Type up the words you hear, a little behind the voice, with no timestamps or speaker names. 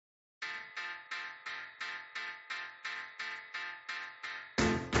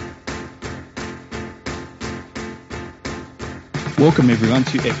Welcome everyone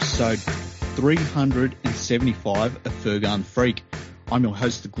to episode 375 of Fergun Freak. I'm your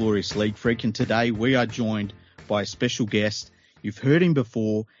host, the Glorious League Freak, and today we are joined by a special guest. You've heard him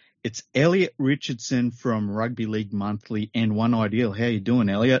before. It's Elliott Richardson from Rugby League Monthly and One Ideal. How you doing,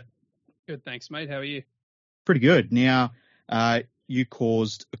 Elliott? Good, thanks, mate. How are you? Pretty good. Now, you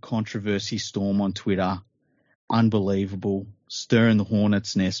caused a controversy storm on Twitter. Unbelievable. Stirring the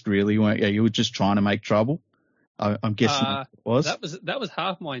hornet's nest, really, weren't you? You were just trying to make trouble. I'm guessing it was. That was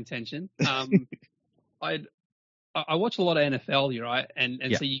half my intention. I watch a lot of NFL, right? And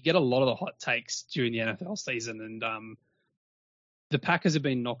so you get a lot of the hot takes during the NFL season, and the Packers have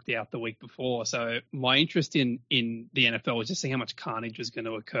been knocked out the week before. So my interest in the NFL was just seeing how much carnage was going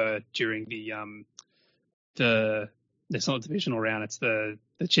to occur during it's not the divisional round, it's the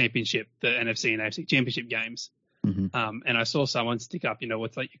championship, the NFC and AFC championship games. Mm-hmm. And I saw someone stick up,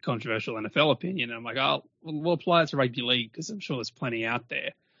 what's like your controversial NFL opinion? And I'm like, we'll apply it to rugby league because I'm sure there's plenty out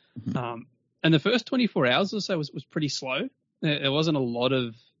there. Mm-hmm. And the first 24 hours or so was pretty slow. There wasn't a lot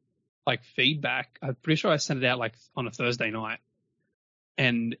of like feedback. I'm pretty sure I sent it out like on a Thursday night,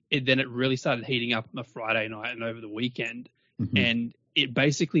 and then it really started heating up on the Friday night and over the weekend. Mm-hmm. And it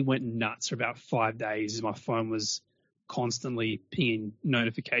basically went nuts for about 5 days. My phone was constantly pinging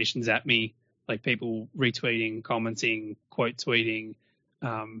notifications at me, like people retweeting, commenting, quote tweeting.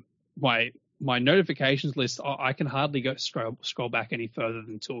 My notifications list, I can hardly go scroll back any further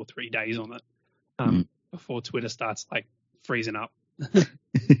than 2 or 3 days on it before Twitter starts like freezing up.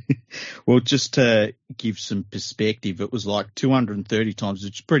 Well, just to give some perspective, it was like 230 times,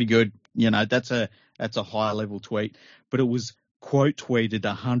 which is pretty good. That's a high level tweet, but it was quote tweeted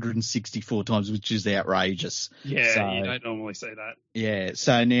 164 times, which is outrageous. Yeah, so, you don't normally say that. Yeah.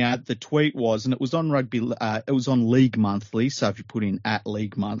 So now the tweet was, and it was on it was on League Monthly. So if you put in at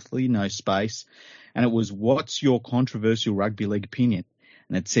League Monthly, no space, and it was, what's your controversial rugby league opinion?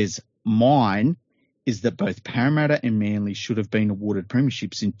 And it says, mine is that both Parramatta and Manly should have been awarded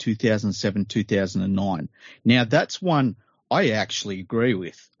premierships in 2007, 2009. Now that's one I actually agree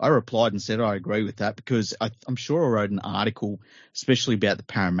with. I replied and said I agree with that because I'm sure I wrote an article, especially about the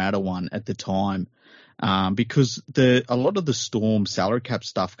Parramatta one at the time, because a lot of the Storm salary cap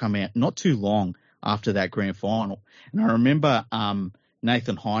stuff come out not too long after that grand final. And I remember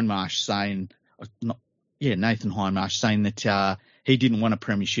Nathan Hindmarsh saying that he didn't want a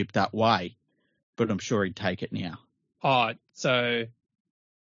premiership that way, but I'm sure he'd take it now. Oh, so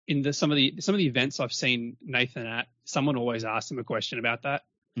in some of the events I've seen Nathan at, someone always asks him a question about that.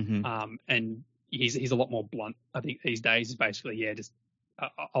 Mm-hmm. And he's a lot more blunt. I think these days is basically,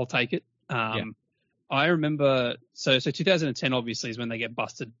 I'll take it. I remember, so 2010 obviously is when they get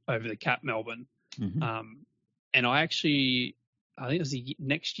busted over the cap, Melbourne. Mm-hmm. And I think it was the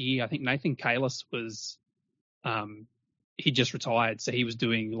next year, I think Nathan Kalis was, he just retired. So he was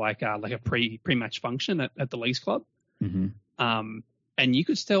doing like a pre-match function at the Leagues Club. Mm-hmm. And you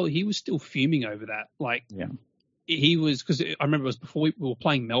could tell he was still fuming over that. Like, he was, because I remember it was before we were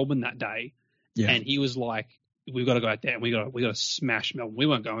playing Melbourne that day, and he was like, "We've got to go out there and we got to smash Melbourne. We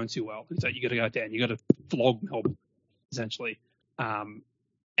weren't going too well. He's like, you got to go out there and you got to flog Melbourne, essentially." And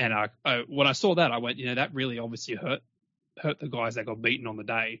when I saw that, I went, that really obviously hurt the guys that got beaten on the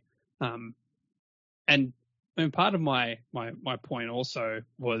day. And part of my point also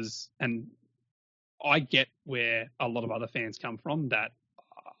was, and I get where a lot of other fans come from, that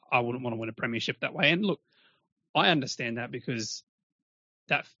I wouldn't want to win a premiership that way. And look, I understand that because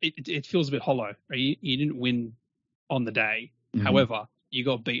that it feels a bit hollow. Right? You didn't win on the day. Mm-hmm. However, you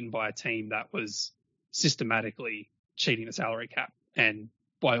got beaten by a team that was systematically cheating the salary cap, and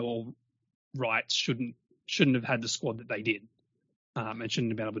by all rights shouldn't have had the squad that they did, and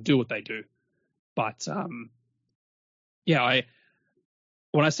shouldn't have been able to do what they do. But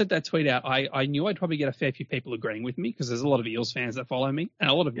when I sent that tweet out, I knew I'd probably get a fair few people agreeing with me because there's a lot of Eels fans that follow me, and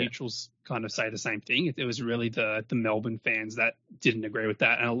a lot of neutrals kind of say the same thing. It was really the Melbourne fans that didn't agree with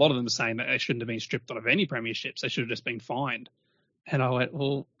that, and a lot of them saying that they shouldn't have been stripped out of any premierships. They should have just been fined. And I went,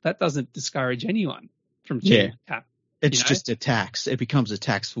 well, that doesn't discourage anyone from cheating the cap. It's just a tax. It becomes a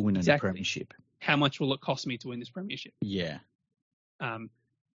tax for winning the premiership. How much will it cost me to win this premiership? Yeah. The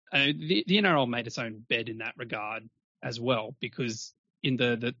NRL made its own bed in that regard as well, because in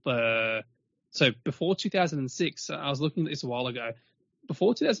so before 2006, I was looking at this a while ago.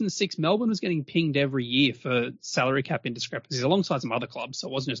 Before 2006, Melbourne was getting pinged every year for salary cap indiscrepancies alongside some other clubs. So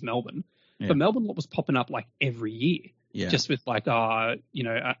it wasn't just Melbourne, but Melbourne was popping up like every year, just with like, a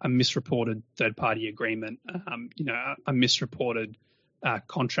misreported third party agreement, a misreported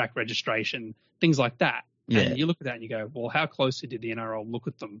contract registration, things like that. Yeah. And you look at that and you go, well, how closely did the NRL look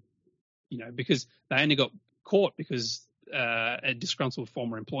at them? Because they only got caught because a disgruntled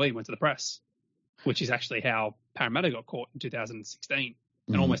former employee went to the press, which is actually how Parramatta got caught in 2016.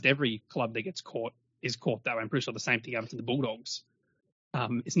 And almost every club that gets caught is caught that way. I'm pretty sure the same thing happened to the Bulldogs.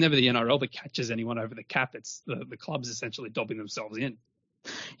 It's never the NRL that catches anyone over the cap. It's the clubs essentially dobbing themselves in.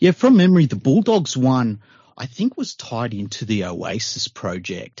 Yeah, from memory, the Bulldogs one, I think, was tied into the Oasis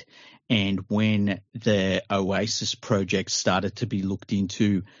project. And when the Oasis project started to be looked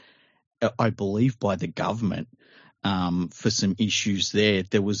into, I believe by the government, for some issues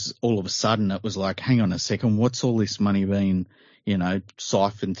there was all of a sudden it was like, hang on a second, what's all this money being,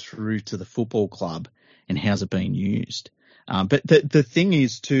 siphoned through to the football club and how's it being used? But the thing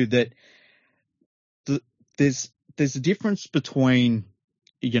is too that there's a difference between,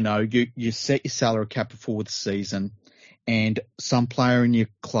 you set your salary cap before the season and some player in your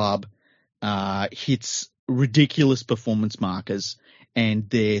club hits ridiculous performance markers and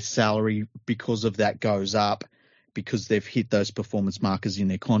their salary because of that goes up because they've hit those performance markers in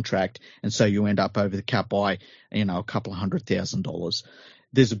their contract. And so you end up over the cap by, a couple of $100,000.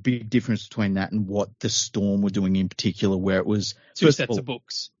 There's a big difference between that and what the Storm were doing in particular, where it was two sets of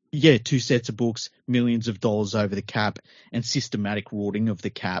books. Yeah, 2 sets of books, millions of dollars over the cap, and systematic rorting of the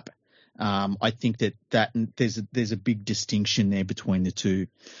cap. I think that there's a big distinction there between the two.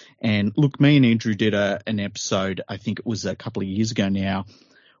 And look, me and Andrew did an episode, I think it was a couple of years ago now,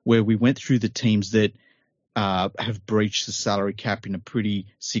 where we went through the teams that have breached the salary cap in a pretty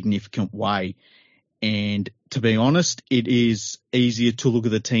significant way. And to be honest, it is easier to look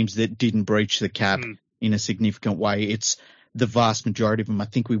at the teams that didn't breach the cap in a significant way. It's the vast majority of them. I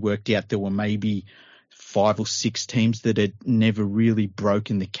think we worked out there were maybe 5 or 6 teams that had never really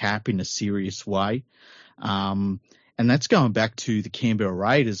broken the cap in a serious way. And that's going back to the Canberra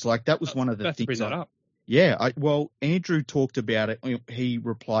Raiders. Like, that was one of the things. To bring that up. Yeah. Andrew talked about it. He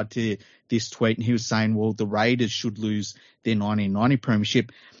replied to this tweet and he was saying, well, the Raiders should lose their 1990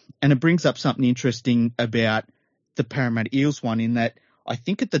 premiership. And it brings up something interesting about the Parramatta Eels one, in that I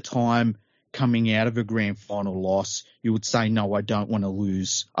think at the time, coming out of a grand final loss, you would say, no, I don't want to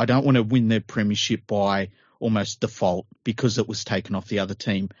lose. I don't want to win the premiership by almost default because it was taken off the other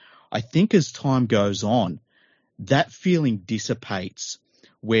team. I think as time goes on, that feeling dissipates,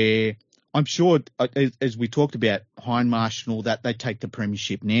 where I'm sure, as we talked about Hindmarsh and all that, they take the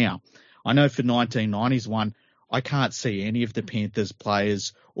premiership now. I know for 1990s one, I can't see any of the Panthers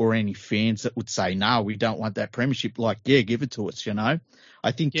players or any fans that would say, no, we don't want that premiership. Like, yeah, give it to us,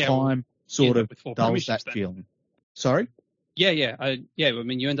 I think time sort of dulls that feeling. Sorry? Yeah. I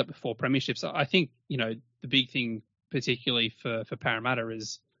mean, you end up with 4 premierships. I think, the big thing, particularly for Parramatta,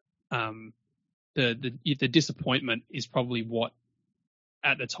 is the disappointment is probably what,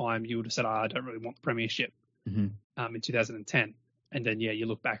 at the time, you would have said, I don't really want the premiership in 2010. And then, you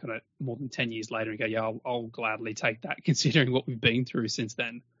look back on it more than 10 years later and go, yeah, I'll gladly take that, considering what we've been through since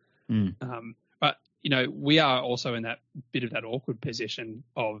then. But, we are also in that bit of that awkward position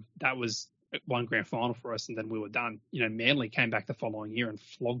of that was one grand final for us and then we were done. Manly came back the following year and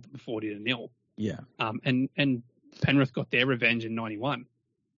flogged them 40-0. Yeah. And Penrith got their revenge in 91.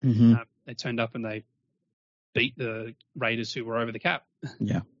 They turned up and they beat the Raiders, who were over the cap.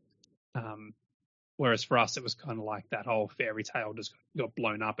 Yeah. Whereas for us, it was kind of like that whole fairy tale just got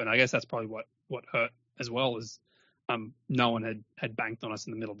blown up. And I guess that's probably what hurt as well, is no one had banked on us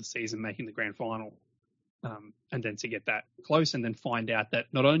in the middle of the season making the grand final. And then to get that close and then find out that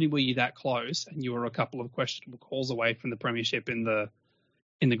not only were you that close and you were a couple of questionable calls away from the premiership in the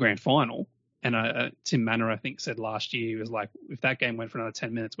grand final. And Tim Manor, I think, said last year, he was like, if that game went for another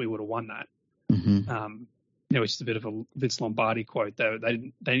 10 minutes, we would have won that. Which is a bit of a Vince Lombardi quote, though.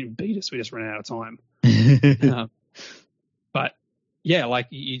 They didn't beat us. We just ran out of time. But yeah, like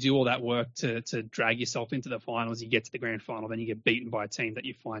you do all that work to drag yourself into the finals. You get to the grand final, then you get beaten by a team that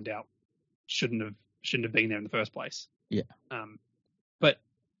you find out shouldn't have been there in the first place. Yeah. But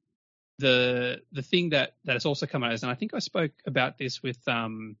the thing that has also come out is, and I think I spoke about this with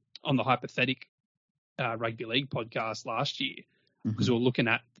on the Hypothetic Rugby League podcast last year, because we were looking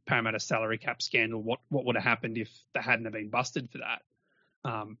at the Parramatta salary cap scandal. What would have happened if they hadn't have been busted for that?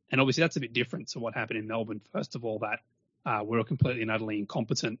 And obviously that's a bit different to what happened in Melbourne. First of all, that we were completely and utterly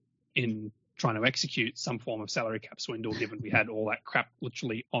incompetent in trying to execute some form of salary cap swindle, given we had all that crap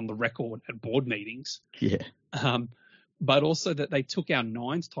literally on the record at board meetings. Yeah. But also that they took our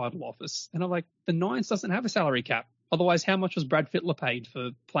Nines title office. And I'm like, the Nines doesn't have a salary cap. Otherwise, how much was Brad Fittler paid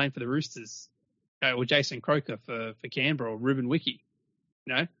for playing for the Roosters? Or Jason Croker for Canberra, or Ruben Wiki?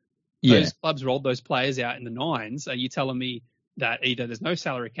 Those clubs rolled those players out in the Nines. Are you telling me that either there's no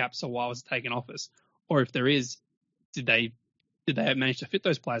salary cap, so why was it taken office? Or if there is, did they manage to fit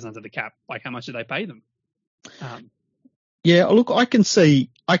those players under the cap? Like, how much did they pay them? Yeah, look, I can see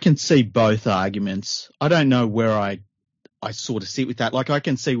both arguments. I don't know where I sort of sit with that. Like, I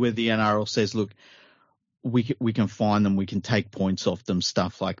can see where the NRL says, look, we can find them, we can take points off them,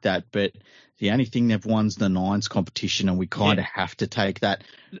 stuff like that. But the only thing they've won's the nines competition, and we kind of have to take that.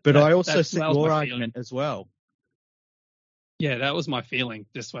 But I also see your argument as well. Yeah, that was my feeling.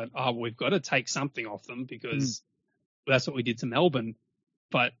 Just went, we've got to take something off them because that's what we did to Melbourne.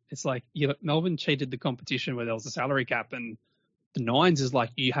 But it's like, Melbourne cheated the competition where there was a salary cap, and the nines is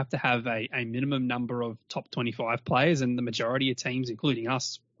like you have to have a minimum number of top 25 players, and the majority of teams, including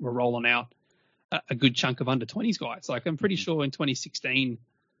us, were rolling out a good chunk of under 20s guys. Like, I'm pretty sure in 2016,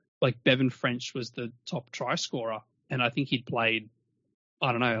 like, Bevan French was the top try scorer, and I think he'd played,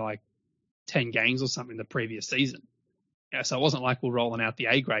 I don't know, like 10 games or something the previous season. Yeah, so it wasn't like we're rolling out the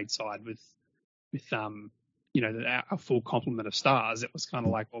A grade side with a full complement of stars. It was kind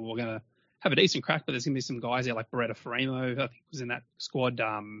of like, well, we're going to have a decent crack, but there's going to be some guys there like Beretta Faremo, I think, was in that squad.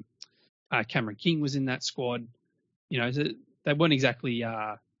 Cameron King was in that squad. So they weren't exactly,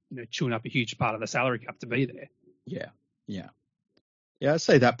 chewing up a huge part of the salary cap to be there. Yeah. I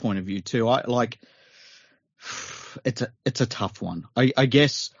see that point of view too. It's a tough one. I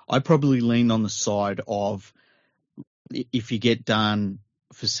guess I probably lean on the side of, if you get done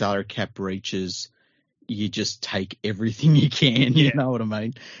for salary cap breaches, you just take everything you can, you know what I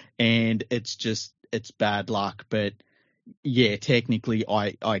mean? And it's bad luck. But yeah, technically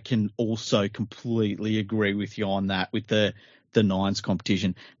I can also completely agree with you on that with the nines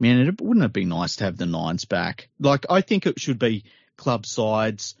competition. Man, wouldn't it be nice to have the nines back? Like, I think it should be club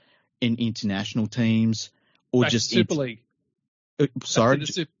sides and international teams, or back just to Super League. Sorry?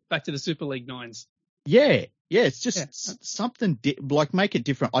 Back to the Super League nines. Yeah, it's just something like, make it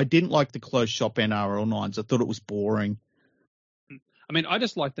different. I didn't like the closed shop NRL nines. I thought it was boring. I mean, I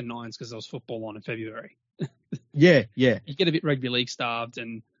just like the nines because there was football on in February. Yeah. You get a bit rugby league starved,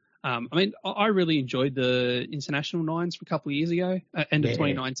 and I really enjoyed the international nines for a couple of years ago, end of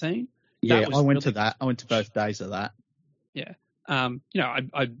 2019. Yeah, I went to that. I went to both days of that. Yeah.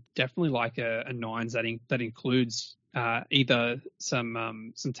 I definitely like a nines that includes either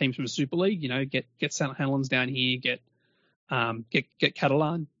some teams from the Super League, get St. Helens down here, get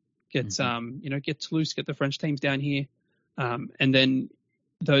Catalan, get Toulouse, get the French teams down here, and then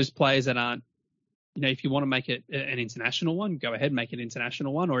those players that aren't, if you want to make it an international one, go ahead, make it an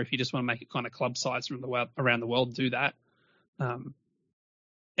international one, or if you just want to make it kind of club sides from around the world, do that.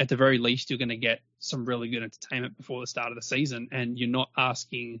 At the very least, you're going to get some really good entertainment before the start of the season, and you're not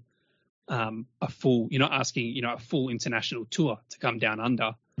asking a full international tour to come down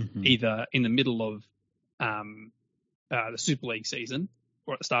under, either in the middle of the Super League season,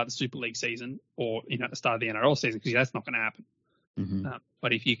 or at the start of the Super League season, or at the start of the NRL season, because that's not going to happen.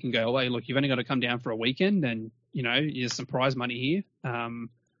 But if you can go, well, look, you've only got to come down for a weekend, and there's some prize money here. I'm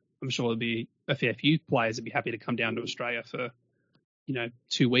sure there'll be a fair few players that'd be happy to come down to Australia for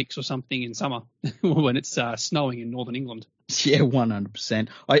 2 weeks or something in summer when it's snowing in northern England. Yeah, 100%.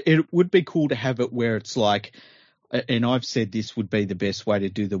 It would be cool to have it where it's like, and I've said this would be the best way to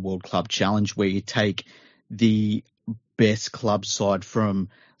do the World Club Challenge, where you take the best club side from,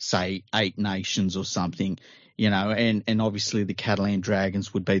 say, 8 nations or something, and obviously the Catalan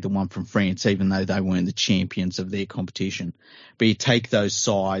Dragons would be the one from France, even though they weren't the champions of their competition. But you take those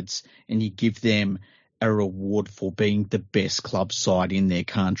sides and you give them a reward for being the best club side in their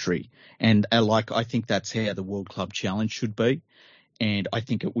country. And I think that's how the World Club Challenge should be. And I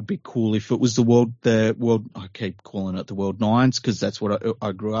think it would be cool if it was the world, I keep calling it the World Nines because that's what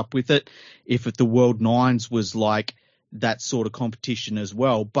I grew up with it. If the World Nines was like that sort of competition as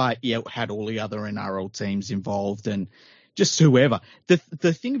well, but it had all the other NRL teams involved and just whoever. The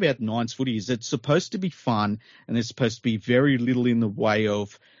thing about Nines footy is it's supposed to be fun, and there's supposed to be very little in the way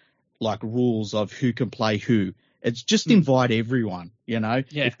of like rules of who can play who. It's just invite everyone, Yeah.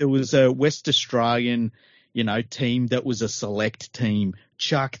 If there was a West Australian, team that was a select team,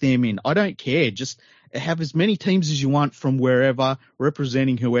 chuck them in. I don't care. Just have as many teams as you want from wherever,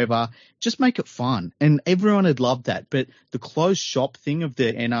 representing whoever. Just make it fun. And everyone had loved that. But the closed shop thing of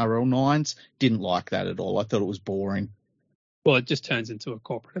the NRL Nines, didn't like that at all. I thought it was boring. Well, it just turns into a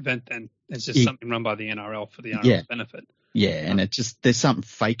corporate event then. It's just something run by the NRL for the NRL's benefit. Yeah, and there's something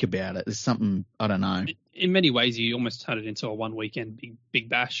fake about it. There's something, I don't know. In many ways, you almost turn it into a one weekend big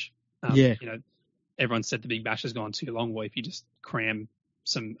bash. Everyone said the big bash has gone too long. Well, if you just cram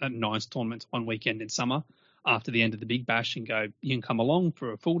some Nines tournaments one weekend in summer after the end of the big bash and go, you can come along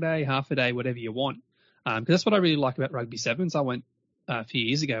for a full day, half a day, whatever you want. Because that's what I really like about Rugby Sevens. I went a few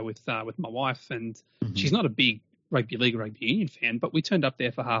years ago with my wife, and she's not a big rugby league or rugby union fan, but we turned up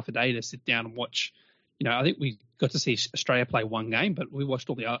there for half a day to sit down and watch I think we got to see Australia play one game, but we watched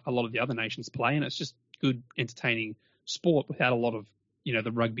a lot of the other nations play, and it's just good, entertaining sport without a lot of,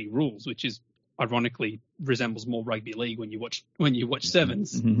 the rugby rules, which is ironically resembles more rugby league when you watch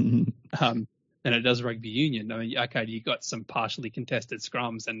sevens than it does rugby union. I mean, okay, you got some partially contested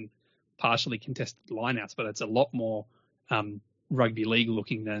scrums and partially contested lineouts, but it's a lot more rugby league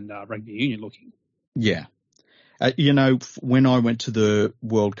looking than rugby union looking. Yeah. When I went to the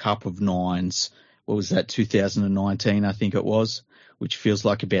World Cup of Nines, what was that, 2019, I think it was, which feels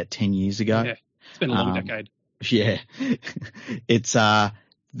like about 10 years ago. Yeah, it's been a long decade. Yeah. It's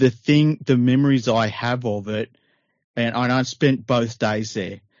the memories I have of it, and I spent both days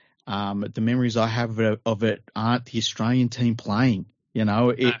there. The memories I have of it aren't the Australian team playing.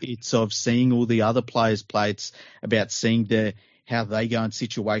 It's of seeing all the other players play. It's about seeing how they go in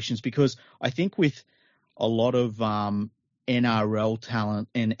situations, because I think with a lot of NRL talent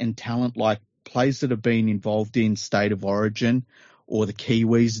and talent like players that have been involved in State of Origin, or the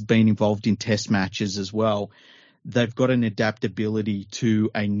Kiwis been involved in test matches as well, they've got an adaptability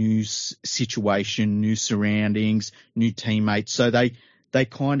to a new situation, new surroundings, new teammates. So they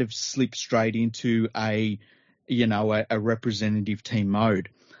kind of slip straight into a representative team mode.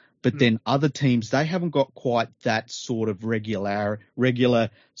 But then other teams, they haven't got quite that sort of regular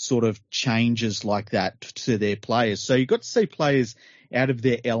sort of changes like that to their players. So you got to see players out of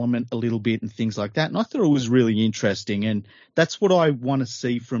their element a little bit and things like that. And I thought it was really interesting. And that's what I want to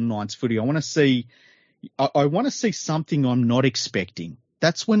see from Nines footy. I want to see something I'm not expecting.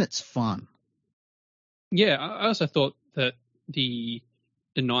 That's when it's fun. Yeah, I also thought that the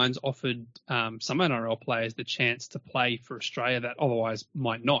Nines offered some NRL players the chance to play for Australia that otherwise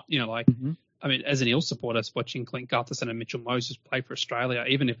might not. I mean, as an Eels supporter, watching Clint Gutherson and Mitchell Moses play for Australia,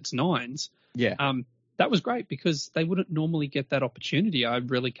 even if it's Nines, that was great because they wouldn't normally get that opportunity. I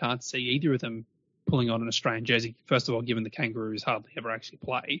really can't see either of them pulling on an Australian jersey. First of all, given the Kangaroos hardly ever actually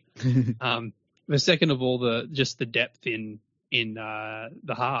play. But second of all, the depth in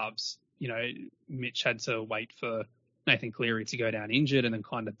the halves. Mitch had to wait for Nathan Cleary to go down injured and then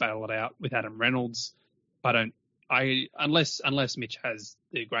kind of battle it out with Adam Reynolds. Unless Mitch has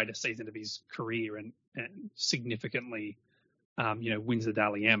the greatest season of his career and significantly, wins the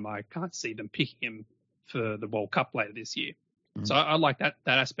Dally M, I can't see them picking him for the World Cup later this year. So I like that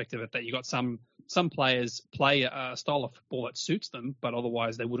aspect of it, that you got some players play a style of football that suits them, but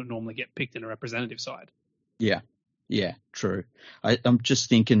otherwise they wouldn't normally get picked in a representative side. Yeah, true. I'm just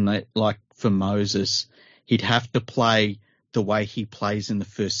thinking that, like, for Moses, he'd have to play the way he plays in the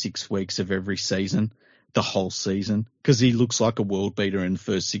first 6 weeks of every season, the whole season, because he looks like a world beater in the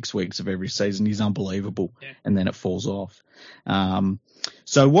first 6 weeks of every season. He's unbelievable. Yeah. And then it falls off.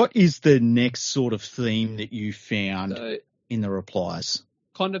 So what is the next sort of theme that you found in the replies?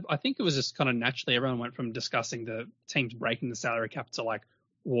 I think it was just kind of naturally everyone went from discussing the teams breaking the salary cap to like,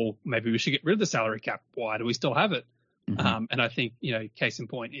 well, maybe we should get rid of the salary cap. Why do we still have it? And I think, case in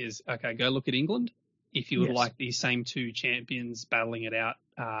point is, okay, go look at England. If you would like these same two champions battling it out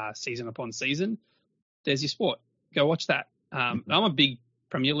season upon season, there's your sport. Go watch that. I'm a big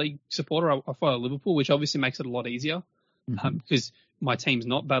Premier League supporter. I follow Liverpool, which obviously makes it a lot easier because my team's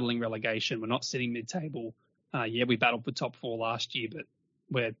not battling relegation. We're not sitting mid-table. We battled for top 4 last year, but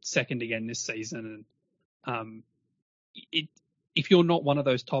we're second again this season. And if you're not one of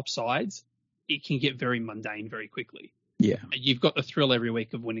those top sides, it can get very mundane very quickly. Yeah. You've got the thrill every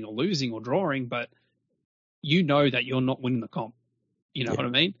week of winning or losing or drawing, but you know that you're not winning the comp. You know what I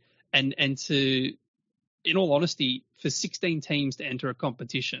mean? And in all honesty, for 16 teams to enter a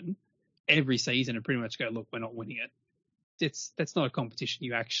competition every season and pretty much go, look, we're not winning it. That's not a competition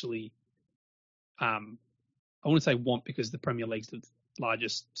you actually, I wouldn't say want, because the Premier League's the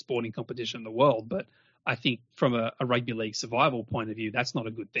largest sporting competition in the world, but I think from a rugby league survival point of view, that's not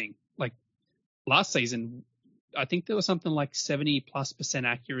a good thing. Like last season, I think there was something like 70+%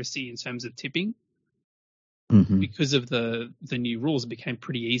 accuracy in terms of tipping. Because of the new rules, it became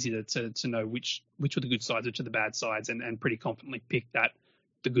pretty easy to know which were the good sides, which are the bad sides, and pretty confidently pick that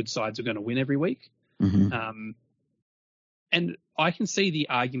the good sides are going to win every week. And I can see the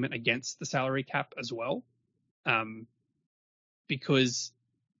argument against the salary cap as well, because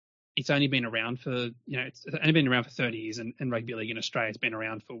it's only been around for 30 years, and rugby league in Australia has been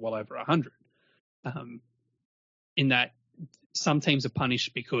around for well over 100. In that, some teams are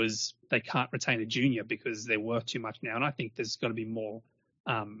punished because they can't retain a junior because they're worth too much now. And I think there's got to be more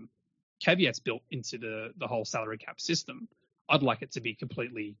caveats built into the whole salary cap system. I'd like it to be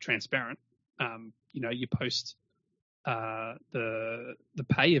completely transparent. You post the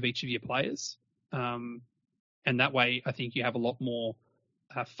pay of each of your players. And that way I think you have a lot more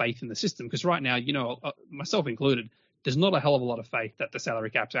faith in the system, because right now, myself included, there's not a hell of a lot of faith that the salary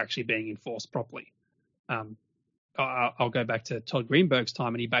cap's actually being enforced properly. I'll go back to Todd Greenberg's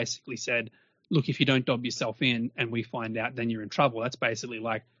time, and he basically said, look, if you don't dob yourself in and we find out, then you're in trouble. That's basically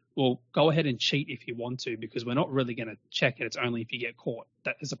like, well, go ahead and cheat if you want to, because we're not really going to check it. It's only if you get caught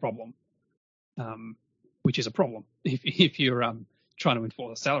that is a problem, which is a problem if you're trying to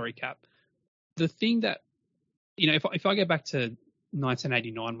enforce a salary cap. The thing that, if I go back to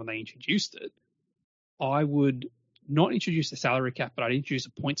 1989 when they introduced it, I would not introduce a salary cap, but I'd introduce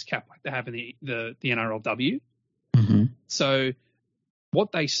a points cap like they have in the NRLW. Mm-hmm. So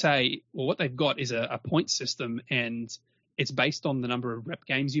what they say, or what they've got, is a point system, and it's based on the number of rep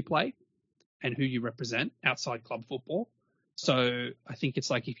games you play and who you represent outside club football. So I think it's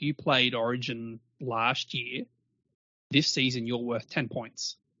like if you played Origin last year, this season you're worth 10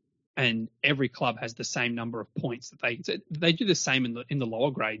 points. And every club has the same number of points that they do the same in the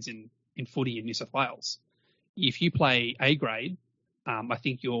lower grades in footy in New South Wales. If you play A grade, I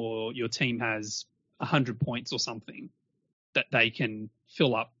think your team has 100 points or something that they can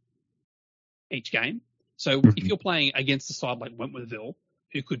fill up each game. So if you're playing against a side like Wentworthville,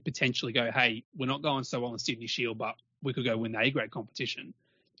 who could potentially go, hey, we're not going so well in Sydney Shield, but we could go win the A grade competition,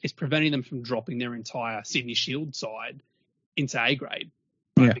 it's preventing them from dropping their entire Sydney Shield side into A grade.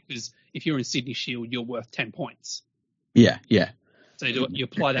 Right? Yeah. Because if you're in Sydney Shield, you're worth 10 points. Yeah, yeah. So you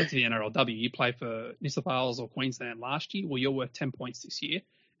apply that to the NRLW. You play for New South Wales or Queensland last year, well, you're worth 10 points this year.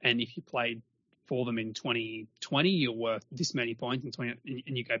 And if you played for them in 2020, you're worth this many points, and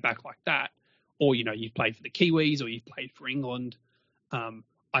you go back like that. Or, you've played for the Kiwis or you've played for England.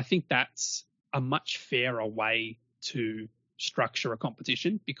 I think that's a much fairer way to structure a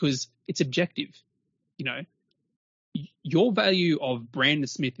competition because it's objective. Your value of Brandon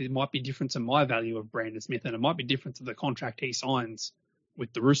Smith, it might be different to my value of Brandon Smith, and it might be different to the contract he signs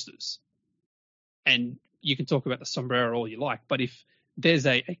with the Roosters. And you can talk about the sombrero all you like, but if there's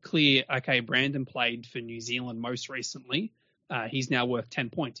a clear, okay, Brandon played for New Zealand most recently, he's now worth 10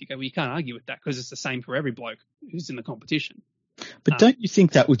 points. You go, well, you can't argue with that because it's the same for every bloke who's in the competition. But don't you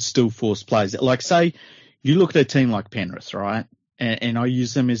think that would still force players? Like, say, you look at a team like Penrith, right? And I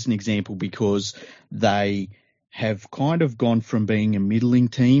use them as an example because they have kind of gone from being a middling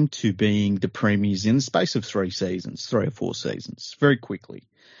team to being the premiers in the space of 3 or 4 seasons, very quickly.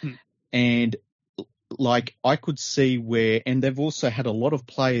 And like I could see and they've also had a lot of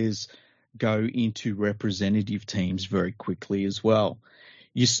players go into representative teams very quickly as well.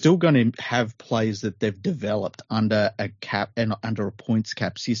 You're still going to have players that they've developed under a cap and under a points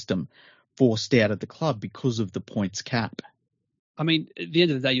cap system forced out of the club because of the points cap. I mean, at the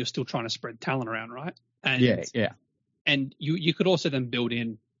end of the day, you're still trying to spread talent around, right? And, yeah. And you could also then build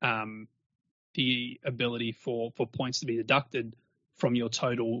in the ability for points to be deducted from your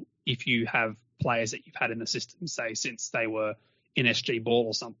total if you have players that you've had in the system, say, since they were in SG Ball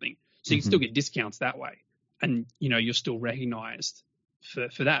or something. So you can still get discounts that way. And, you're still recognised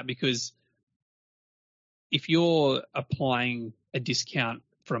for that, because if you're applying a discount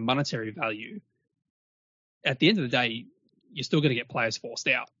for a monetary value, at the end of the day, you're still going to get players forced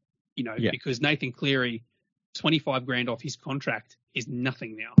out, because Nathan Cleary, 25 grand off his contract is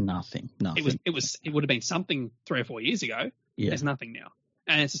nothing now. Nothing. It would have been something 3 or 4 years ago. Yeah. There's nothing now.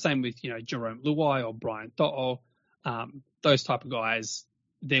 And it's the same with, Jerome Luai or Brian To'o, those type of guys,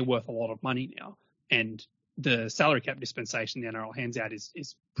 they're worth a lot of money now. And the salary cap dispensation the NRL hands out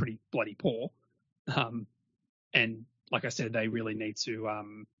is pretty bloody poor. And like I said, they really need to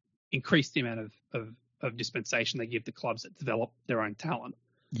increase the amount of dispensation they give the clubs that develop their own talent.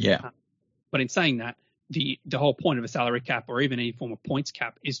 Yeah. But in saying that, the whole point of a salary cap or even any form of points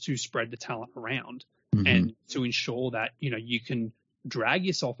cap is to spread the talent around and to ensure that, you can drag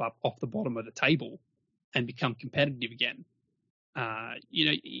yourself up off the bottom of the table and become competitive again.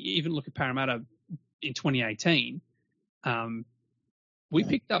 Even look at Parramatta in 2018. We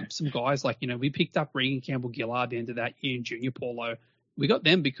picked up some guys like, we picked up Regan Campbell-Gillard at the end of that year in junior polo. We got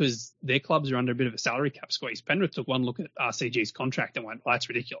them because their clubs are under a bit of a salary cap squeeze. Penrith took one look at RCG's contract and went, well, that's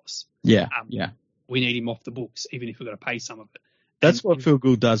ridiculous. Yeah, we need him off the books, even if we've got to pay some of it. That's what Phil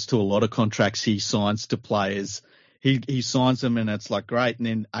Gould does to a lot of contracts he signs to players. He signs them and it's like, great. And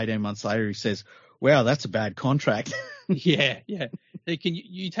then 18 months later, he says, wow, that's a bad contract. Yeah. Can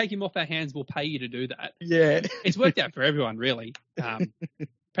you take him off our hands? We'll pay you to do that. Yeah. It's worked out for everyone, really.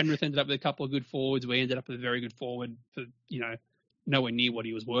 Penrith ended up with a couple of good forwards. We ended up with a very good forward for, nowhere near what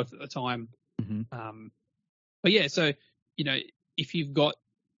he was worth at the time. But yeah, so, if you've got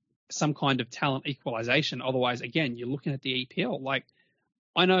some kind of talent equalization, otherwise, again, you're looking at the EPL. Like,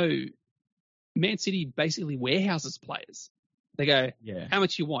 I know Man City basically warehouses players. They go, yeah. How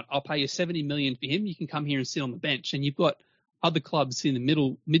much you want? I'll pay you $70 million for him. You can come here and sit on the bench. And you've got other clubs in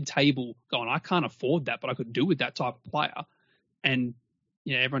the mid-table going, I can't afford that, but I could do with that type of player. And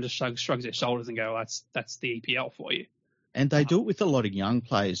everyone just shrugs their shoulders and go, that's the EPL for you. And they do it with a lot of young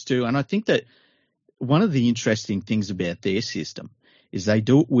players too. And I think that one of the interesting things about their system is they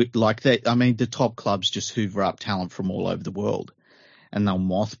do it with the top clubs just hoover up talent from all over the world and they'll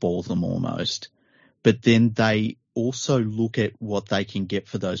mothball them almost. But then they also look at what they can get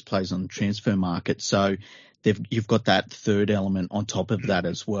for those players on the transfer market. So you've got that third element on top of that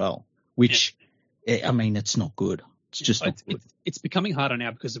as well, which, it's not good. It's just not good. It's becoming harder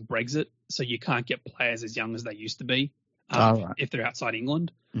now because of Brexit. So you can't get players as young as they used to be if they're outside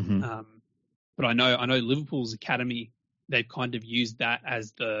England. Mm-hmm. But I know Liverpool's academy, they've kind of used that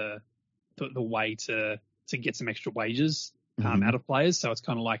as the way to get some extra wages out of players. So it's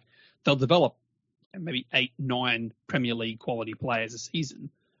kind of like they'll develop maybe 8-9 Premier League quality players a season.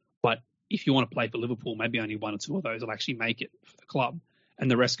 But if you want to play for Liverpool, maybe only 1 or 2 of those will actually make it for the club. And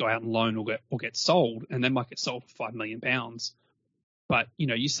the rest go out on loan or get sold, and they might get sold for £5 million. But,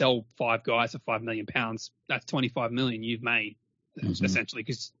 you sell 5 guys for £5 million, that's 25 million you've made, essentially,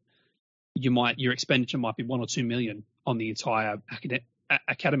 because your expenditure might be 1 or 2 million on the entire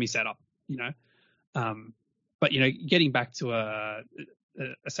academy setup, But, getting back to a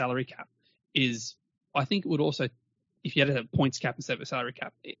salary cap is, I think it would also, if you had a points cap instead of a salary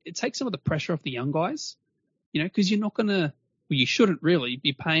cap, it takes some of the pressure off the young guys, because you're not going to, you shouldn't really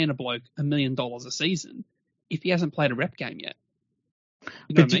be paying a bloke $1 million a season if he hasn't played a rep game yet.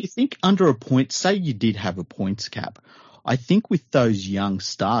 But do you think under a point, say you did have a points cap, I think with those young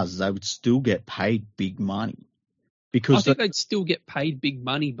stars, they would still get paid big money. Because I think they'd still get paid big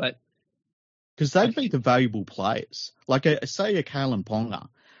money, but because they'd be the valuable players. Like say a Kalen Ponga,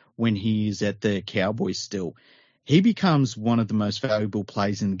 when he is at the Cowboys still, he becomes one of the most valuable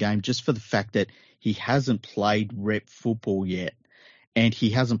players in the game just for the fact that he hasn't played rep football yet and he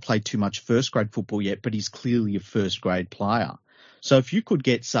hasn't played too much first grade football yet, but he's clearly a first grade player. So if you could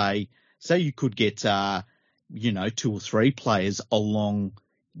get, say you could get, 2 or 3 players along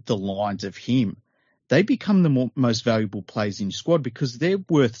the lines of him, they become the most valuable players in your squad because they're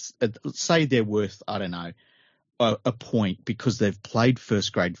worth, I don't know, a point because they've played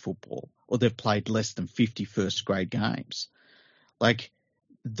first grade football or they've played less than 50 first grade games. Like,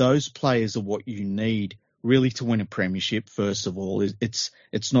 those players are what you need really to win a premiership. First of all, it's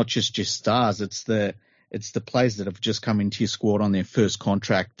not just your stars. It's the players that have just come into your squad on their first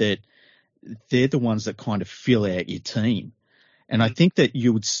contract that they're the ones that kind of fill out your team. And I think that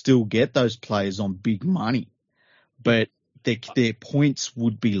you would still get those players on big money, but their points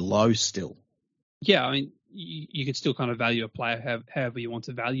would be low still. Yeah, you could still kind of value a player however you want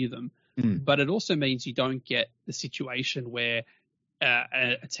to value them. But it also means you don't get the situation where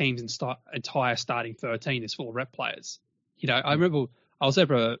a team's entire starting 13 is full of rep players. I remember I was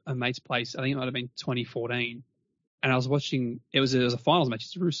over a mate's place, I think it might have been 2014, and I was watching, it was a finals match,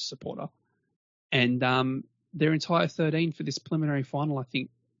 it's a Roosters supporter, and their entire 13 for this preliminary final, I think,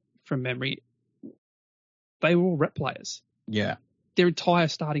 from memory, they were all rep players. Yeah. Their entire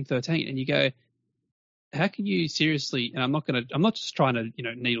starting 13, and you go, how can you seriously, and I'm not just trying to,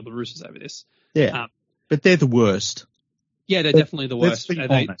 needle the Roosters over this. Yeah. But they're the worst. Yeah, they're definitely the worst. Let's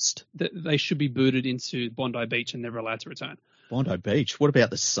be honest. They should be booted into Bondi Beach and never allowed to return. Bondi Beach? What about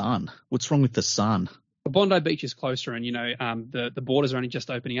the Sun? What's wrong with the Sun? Well, Bondi Beach is closer, and the borders are only just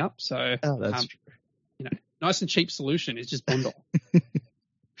opening up, so that's true. Nice and cheap solution is just Bondi.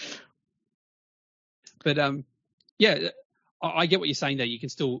 But I get what you're saying there. You can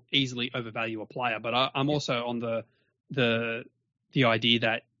still easily overvalue a player, but I'm also on the idea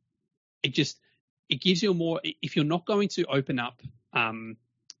that it gives you more. If you're not going to open up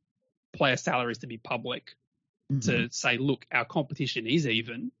player salaries to be public, to say, look, our competition is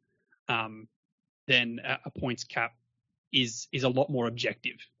even, then a points cap is a lot more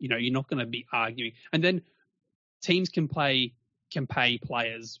objective. You're not going to be arguing, and then teams can pay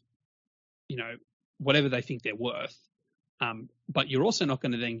players, whatever they think they're worth. But you're also not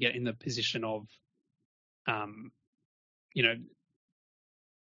going to then get in the position of,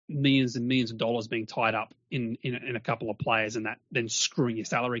 millions and millions of dollars being tied up in a couple of players and that then screwing your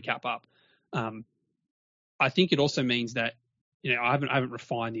salary cap up. I think it also means that, I haven't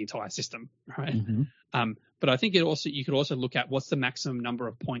refined the entire system, right? But I think you could also look at what's the maximum number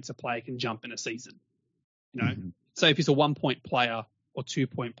of points a player can jump in a season. So if he's a 1-point player or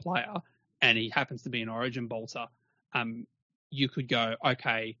 2-point player and he happens to be an Origin bolter, you could go,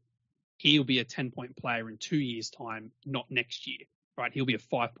 okay, he'll be a 10-point player in 2 years' time, not next year, right? He'll be a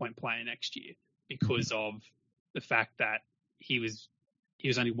 5-point player next year because of the fact that, he was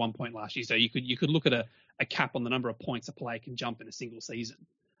only 1 point last year. So you could look at a cap on the number of points a player can jump in a single season.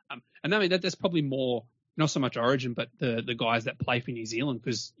 And I mean, that's probably more, not so much Origin, but the guys that play for New Zealand,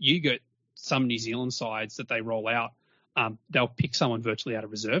 because you get some New Zealand sides that they roll out. They'll pick someone virtually out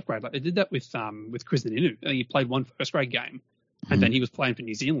of reserve grade. Like they did that with Chris Ninu. He played one first grade game, and then he was playing for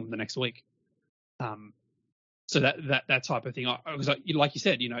New Zealand the next week. So that type of thing. Because like you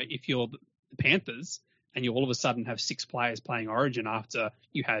said, if you're the Panthers and you all of a sudden have 6 players playing Origin after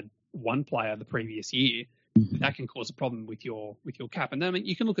you had 1 player the previous year, that can cause a problem with your cap. And then, I mean,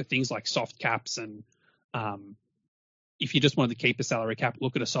 you can look at things like soft caps, and if you just wanted to keep a salary cap,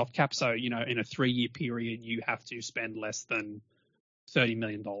 look at a soft cap. So, in a 3-year period, you have to spend less than $30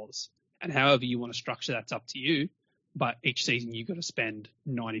 million. And however you want to structure, that's up to you. But each season, you've got to spend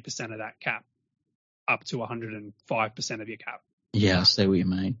 90% of that cap, up to 105% of your cap. Yeah, I see what you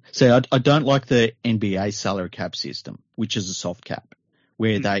mean. So I don't like the NBA salary cap system, which is a soft cap,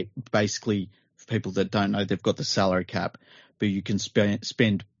 where they basically, for people that don't know, they've got the salary cap, but you can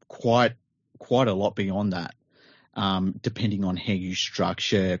spend quite a lot beyond that, depending on how you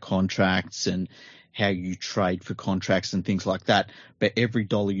structure contracts and how you trade for contracts and things like that. But every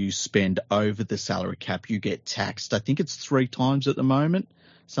dollar you spend over the salary cap, you get taxed. I think it's 3 times at the moment,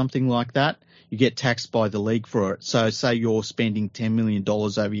 something like that. You get taxed by the league for it. So say you're spending $10 million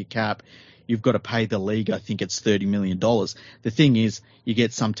over your cap, you've got to pay the league, I think it's $30 million. The thing is, you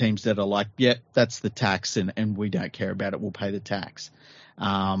get some teams that are like, yeah, that's the tax, and we don't care about it, we'll pay the tax.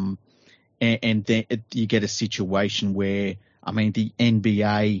 And then you get a situation where, I mean, the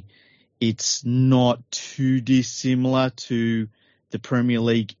NBA, it's not too dissimilar to the Premier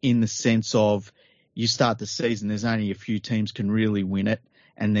League in the sense of you start the season, there's only a few teams can really win it,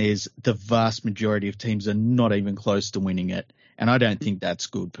 and there's the vast majority of teams are not even close to winning it. And I don't think that's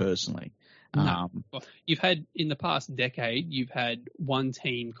good personally. No. Well, you've had, in the past decade, you've had one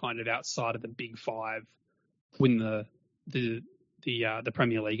team kind of outside of the Big Five win the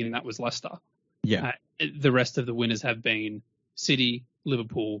Premier League, and that was Leicester. Yeah. The rest of the winners have been City,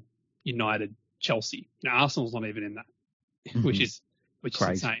 Liverpool, United, Chelsea. Arsenal's not even in that, which is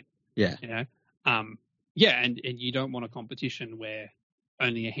insane. Yeah. And you don't want a competition where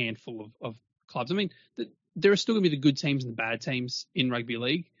only a handful of clubs. I mean, there are still going to be the good teams and the bad teams in rugby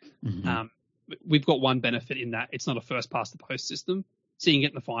league. We've got one benefit in that it's not a first past the post system. So you can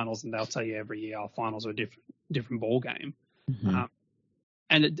get in the finals, and they'll tell you every year our finals are a different ball game.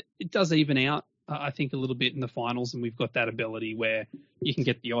 And it does even out, I think, a little bit in the finals, and we've got that ability where you can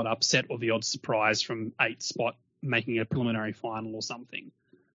get the odd upset or the odd surprise from 8th spot making a preliminary final or something.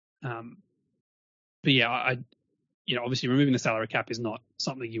 But yeah, obviously removing the salary cap is not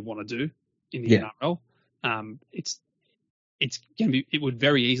something you want to do in the NRL. It would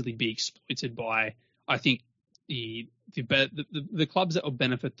very easily be exploited by, I think, the clubs that will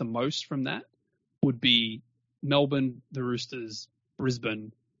benefit the most from that would be Melbourne, the Roosters,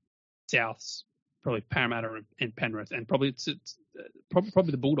 Brisbane, Souths, probably Parramatta and Penrith, and probably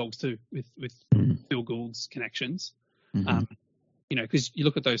probably the Bulldogs too, with Phil Gould's connections. Because you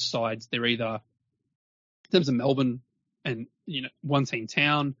look at those sides, they're either, in terms of Melbourne, and one's in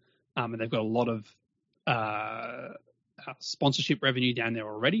town, and they've got a lot of sponsorship revenue down there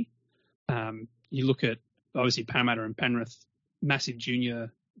already. You look at, obviously, Parramatta and Penrith, massive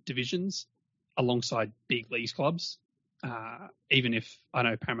junior divisions alongside big leagues clubs. Even if I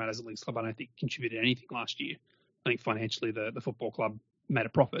know Parramatta's a leagues club, I don't think contributed anything last year. I think financially the football club made a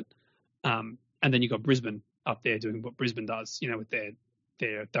profit. And then you've got Brisbane up there doing what Brisbane does, with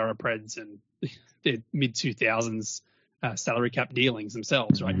their thoroughbreds and their mid-2000s salary cap dealings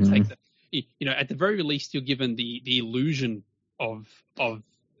themselves, right? Take at the very least, you're given the illusion of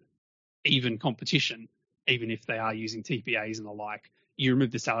even competition, even if they are using TPAs and the like. You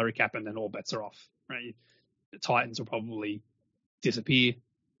remove the salary cap and then all bets are off, right? The Titans will probably disappear.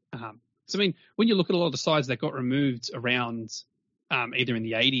 So, I mean, when you look at a lot of the sides that got removed around either in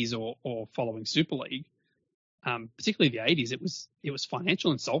the 80s or following Super League, particularly the 80s, it was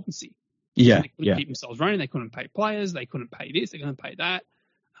financial insolvency. Yeah, they couldn't keep themselves running. They couldn't pay players. They couldn't pay this. They couldn't pay that.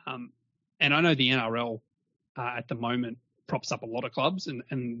 And I know the NRL at the moment props up a lot of clubs,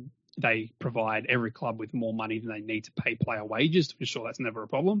 and they provide every club with more money than they need to pay player wages to ensure that's never a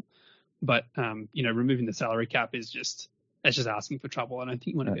problem. But removing the salary cap is just asking for trouble. I don't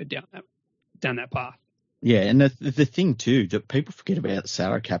think you want to go down that path. Yeah, and the thing too that people forget about the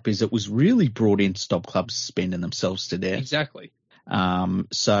salary cap is it was really brought in to stop clubs spending themselves to death. Exactly.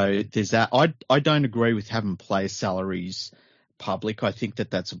 So there's that. I don't agree with having player salaries public. I think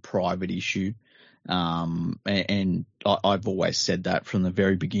that's a private issue. And I've always said that from the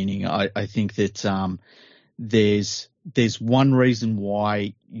very beginning. I think that there's there's one reason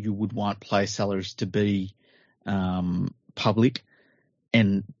why you would want player salaries to be public,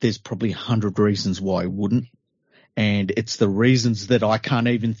 and there's probably 100 reasons why I wouldn't. And it's the reasons that I can't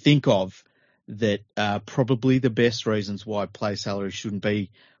even think of that are probably the best reasons why player salaries shouldn't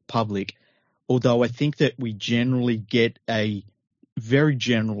be public. Although I think that we generally get a very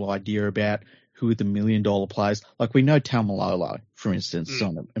general idea about who are the $1 million players. Like we know Taumalolo, for instance, is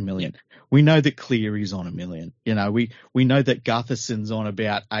on $1 million. We know that Cleary's on $1 million. You know, we know that Gutherson's on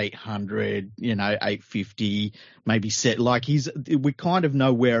about 800, 850, maybe set. Like we kind of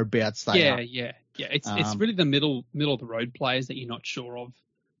know whereabouts they are. Yeah. It's really the middle of the road players that you're not sure of.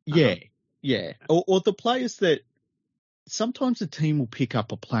 Yeah. Or the players that sometimes the team will pick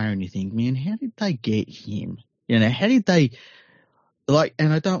up a player and you think, man, how did they get him? You know, how did they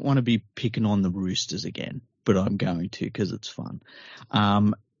and I don't want to be picking on the Roosters again, but I'm going to because it's fun.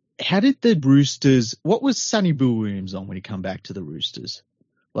 How did the Roosters, what was Sonny Bill Williams on when he come back to the Roosters?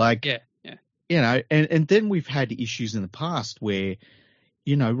 Yeah. You know, and then we've had issues in the past where,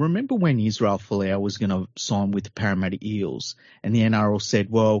 you know, remember when Israel Folau was going to sign with the Parramatta Eels and the NRL said,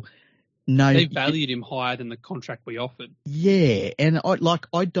 well, no. They valued him higher than the contract we offered. Yeah, and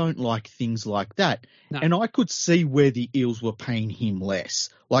I don't like things like that. No. And I could see where the Eels were paying him less.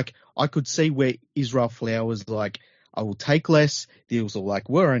 Like, I could see where Israel Folau was like, I will take less. The Eels are like,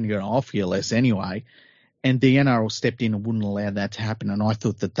 we're only going to offer you less anyway. And the NRL stepped in and wouldn't allow that to happen, and I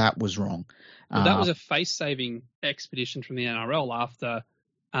thought that was wrong. Well, that was a face-saving expedition from the NRL after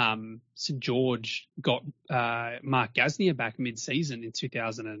St George got Mark Gasnier back mid-season in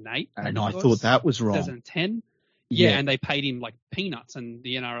 2008. And I thought that was wrong. 2010. Yeah, and they paid him like peanuts, and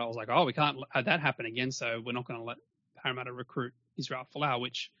the NRL was like, oh, we can't have that happen again, so we're not going to let Parramatta recruit Israel Folau,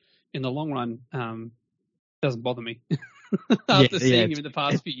 which in the long run doesn't bother me. After seeing him in the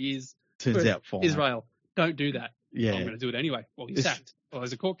past few years. Turns out fine. Israel, don't do that. Yeah. I'm going to do it anyway. Well, he's sacked. Well,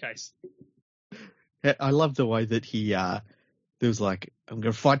 there's a court case. I love the way that he there was like, I'm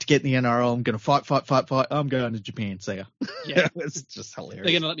going to fight to get in the NRL. I'm going to fight. I'm going to Japan. See ya. Yeah. It's just hilarious.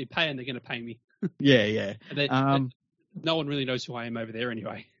 They're going to let me pay and they're going to pay me. Yeah. No one really knows who I am over there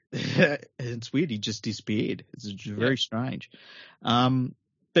anyway. It's weird. He just disappeared. It's very strange.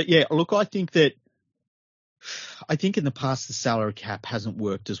 But yeah, look, I think in the past the salary cap hasn't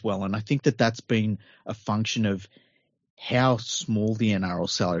worked as well, and I think that that's been a function of how small the NRL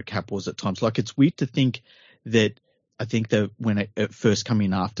salary cap was at times. Like, it's weird to think that I think that when it first came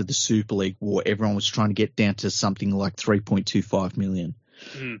in after the Super League war, everyone was trying to get down to something like 3.25 million,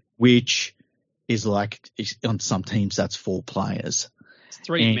 which is like, on some teams that's 4 players. It's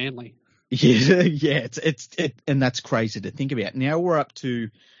 3 in Manly. Yeah, and that's crazy to think about. Now we're up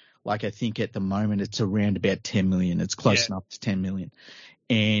to, like, I think at the moment it's around about 10 million. It's close enough to 10 million.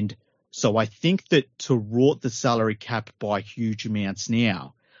 And so I think that to rort the salary cap by huge amounts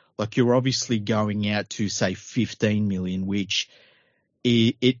now, like, you're obviously going out to, say, 15 million, which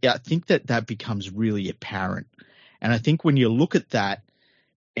I think that becomes really apparent. And I think when you look at that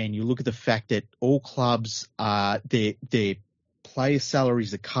and you look at the fact that all clubs their player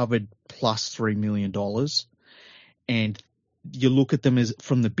salaries are covered plus $3 million, and you look at them as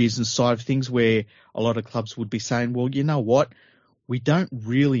from the business side of things, where a lot of clubs would be saying, well, you know what? We don't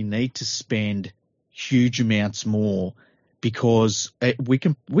really need to spend huge amounts more because we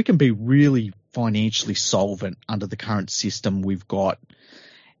can be really financially solvent under the current system we've got.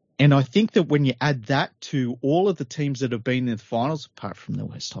 And I think that when you add that to all of the teams that have been in the finals, apart from the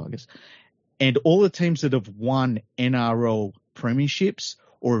West Tigers, and all the teams that have won NRL premierships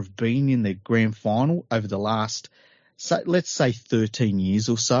or have been in the grand final over the last, let's say 13 years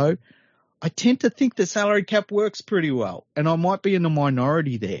or so, I tend to think the salary cap works pretty well. And I might be in the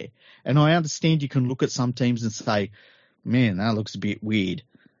minority there. And I understand you can look at some teams and say, man, that looks a bit weird.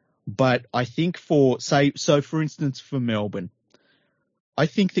 But I think for instance, for Melbourne, I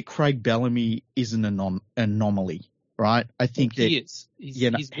think that Craig Bellamy is an anomaly, right? I think he is.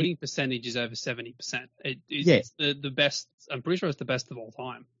 His winning percentage is over 70%. It's the best. I'm pretty sure it's the best of all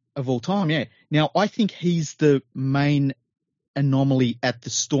time. Of all time, yeah. Now, I think he's the main anomaly at the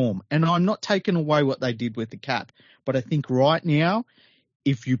Storm. And I'm not taking away what they did with the cap. But I think right now,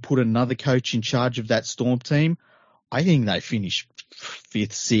 if you put another coach in charge of that Storm team, I think they finish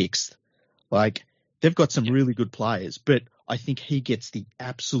 5th, 6th. Like, they've got some really good players, but I think he gets the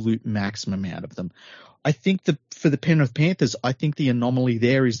absolute maximum out of them. I think for the Penrith Panthers, I think the anomaly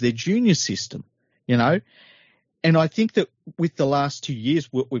there is their junior system, you know? And I think that with the last 2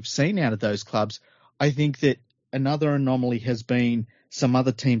 years, what we've seen out of those clubs, I think that another anomaly has been some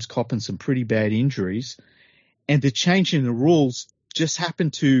other teams copping some pretty bad injuries, and the change in the rules just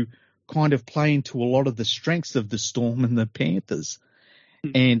happened to kind of play into a lot of the strengths of the Storm and the Panthers.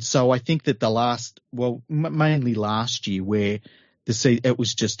 And so I think that mainly last year, where it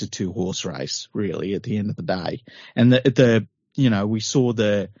was just a 2-horse race, really, at the end of the day. And we saw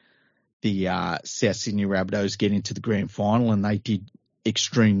the South Sydney Rabbitohs get into the grand final, and they did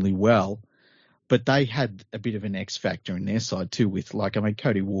extremely well. But they had a bit of an X factor in their side too, with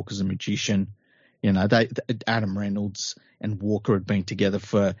Cody Walker's a magician. Adam Reynolds and Walker had been together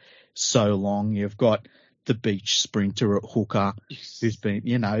for so long. You've got the beach sprinter at hooker, who's been,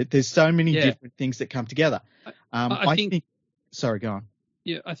 there's so many different things that come together. I think. Sorry, go on.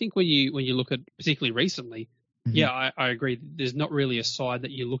 Yeah, I think when you look at particularly recently, I agree. There's not really a side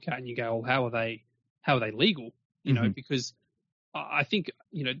that you look at and you go, well, how are they legal? Because I think,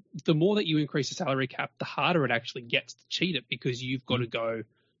 the more that you increase the salary cap, the harder it actually gets to cheat it, because you've got to go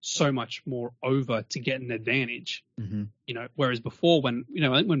so much more over to get an advantage. Whereas before, when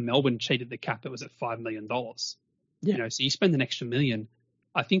I think when Melbourne cheated the cap, it was at $5 million. So you spend an extra $1 million.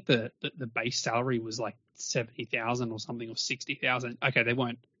 I think the base salary was like 70,000 or something, or 60,000. Okay, they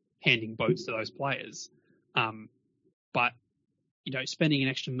weren't handing boats to those players, but spending an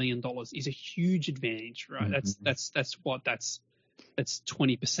extra $1 million is a huge advantage, right? That's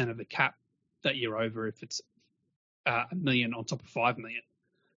 20% of the cap that you're over if it's $1 million on top of $5 million.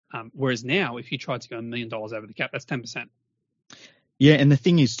 Whereas now, if you tried to go $1 million over the cap, that's 10%. Yeah, and the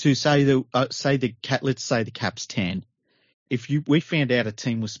thing is too, let's say the cap's 10. If we found out a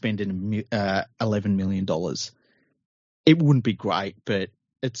team was spending $11 million, it wouldn't be great, but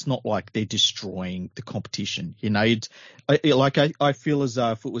it's not like they're destroying the competition. I feel as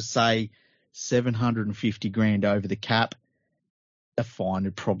though if it was, say, $750,000 over the cap, a fine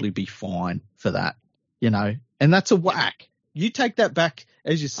would probably be fine for that, and that's a whack. You take that back,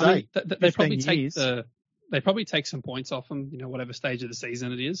 as you say. They probably take some points off them, whatever stage of the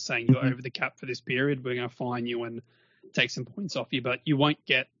season it is, saying you're over the cap for this period, we're going to fine you and take some points off you, but you won't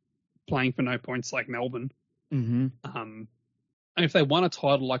get playing for no points like Melbourne. And if they won a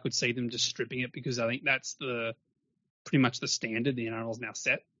title, I could see them just stripping it, because I think that's pretty much the standard the NRL's now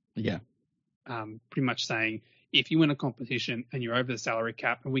set. Yeah. Pretty much saying, if you win a competition and you're over the salary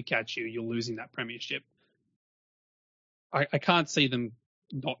cap and we catch you, you're losing that premiership. I can't see them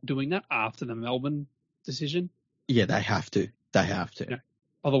not doing that after the Melbourne decision. Yeah, they have to.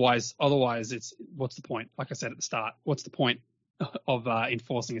 Otherwise, it's what's the point? Like I said at the start, what's the point of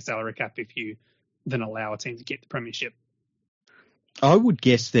enforcing a salary cap if you then allow a team to get the premiership? I would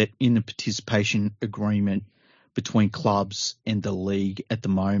guess that in the participation agreement between clubs and the league at the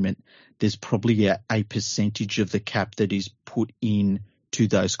moment, there's probably a percentage of the cap that is put in to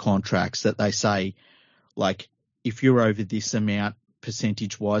those contracts that they say, like, if you're over this amount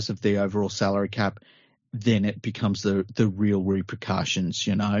percentage-wise of the overall salary cap, then it becomes the real repercussions,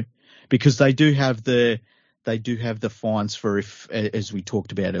 because they do have the fines for if, as we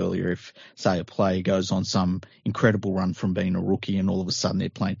talked about earlier, if, say, a player goes on some incredible run from being a rookie and all of a sudden they're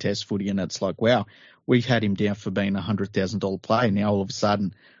playing test footy and it's like, wow, we've had him down for being $100,000 player. Now all of a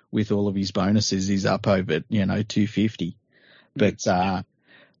sudden, with all of his bonuses, he's up over, $250.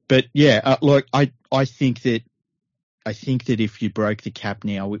 But yeah, look, I think that if you broke the cap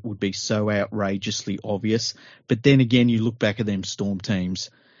now, it would be so outrageously obvious. But then again, you look back at them Storm teams,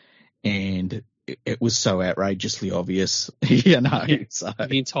 and it was so outrageously obvious, So.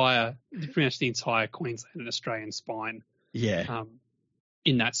 Pretty much the entire Queensland and Australian spine. Yeah.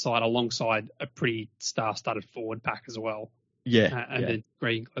 In that side, alongside a pretty star-studded forward pack as well. Yeah. And then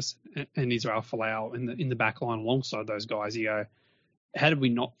Greg Inglis and Israel Folau in the back line alongside those guys. You go, how did we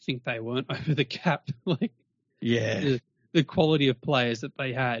not think they weren't over the cap? Yeah, the quality of players that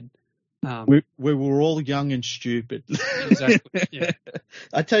they had. We were all young and stupid. Exactly. Yeah.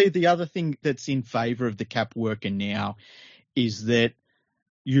 I tell you, the other thing that's in favour of the cap working now is that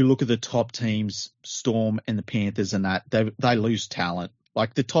you look at the top teams, Storm and the Panthers, and that they lose talent.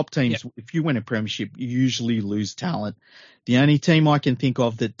 Like the top teams, if you win a premiership, you usually lose talent. The only team I can think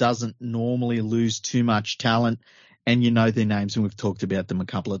of that doesn't normally lose too much talent, and their names, and we've talked about them a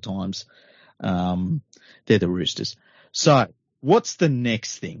couple of times. They're the Roosters. So what's the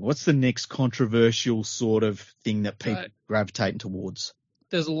next thing? What's the next controversial sort of thing that people are gravitating towards?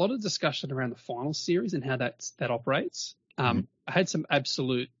 There's a lot of discussion around the final series and how that operates. I had some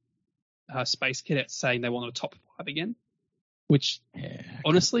absolute space cadets saying they wanted a top 5 again, which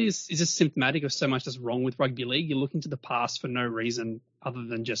honestly is just symptomatic of so much that's wrong with rugby league. You're looking to the past for no reason other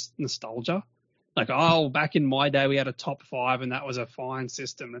than just nostalgia. Like, back in my day, we had a top 5 and that was a fine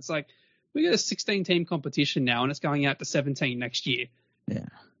system. It's like, we got a 16-team competition now and it's going out to 17 next year. Yeah.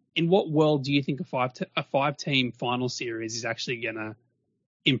 In what world do you think a 5-team final series is actually going to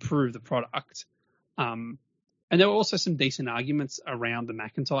improve the product. And there were also some decent arguments around the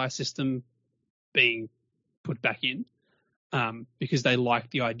McIntyre system being put back in, because they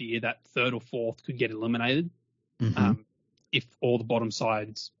liked the idea that third or fourth could get eliminated if all the bottom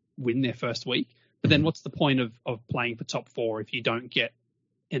sides win their first week. But then what's the point of playing for top four if you don't get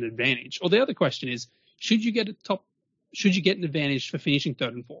an advantage? Or the other question is, should you get an advantage for finishing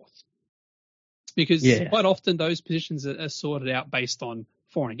third and fourth? Because quite often those positions are sorted out based on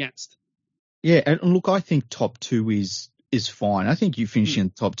for and against. Yeah, and look, I think top two is fine. I think you finish in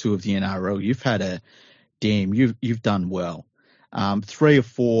top two of the NRL. You've had you've done well. 3 or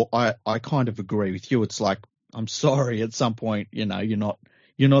 4, I kind of agree with you. It's like, I'm sorry, at some point, you're not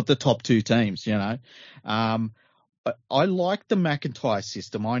the top two teams, I like the McIntyre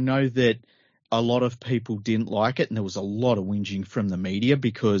system. I know that a lot of people didn't like it, and there was a lot of whinging from the media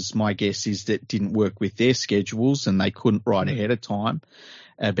because my guess is that it didn't work with their schedules and they couldn't write ahead of time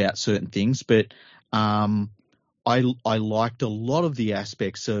about certain things. But I liked a lot of the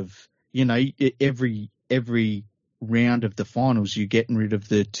aspects of, every round of the finals, you're getting rid of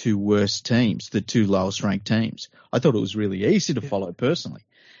the 2 worst teams, the 2 lowest ranked teams. I thought it was really easy to follow personally.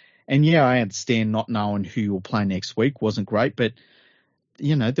 And I understand not knowing who you'll play next week wasn't great, but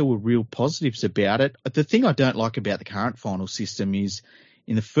there were real positives about it. The thing I don't like about the current final system is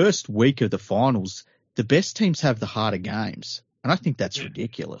in the first week of the finals, the best teams have the harder games. And I think that's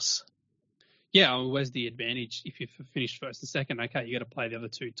ridiculous. Yeah, where's the advantage if you finish first and second? Okay, you got to play the other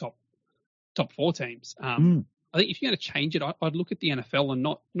 2 top 4 teams. I think if you're going to change it, I'd look at the NFL and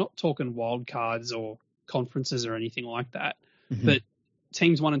not talking wild cards or conferences or anything like that, but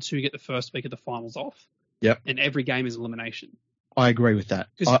teams 1 and 2 get the first week of the finals off. Yep. And every game is elimination. I agree with that.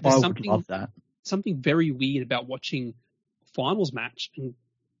 I would love that. Something very weird about watching a finals match, and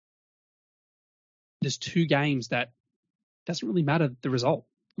there's 2 games that doesn't really matter the result.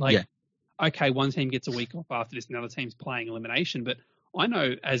 Okay, one team gets a week off after this, another team's playing elimination. But I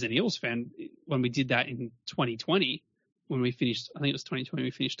know as an Eels fan, when we did that in 2020, when we finished, I think it was 2020,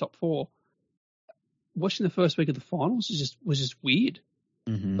 we finished top 4. Watching the first week of the finals was just weird.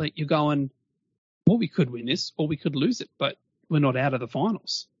 Like you're going, well, we could win this or we could lose it, but we're not out of the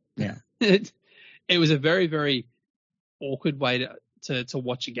finals. Yeah. It was a very, very awkward way to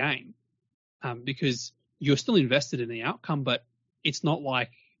watch a game, because you're still invested in the outcome, but it's not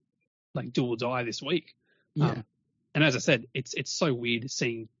like do or die this week. Yeah. And as I said, it's so weird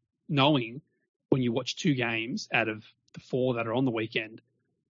knowing when you watch 2 games out of the 4 that are on the weekend,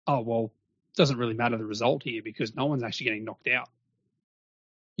 oh, well, it doesn't really matter the result here because no one's actually getting knocked out.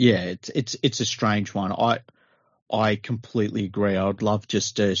 Yeah, it's a strange one. I completely agree. I'd love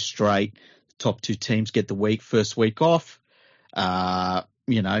just a straight top 2 teams get the first week off, and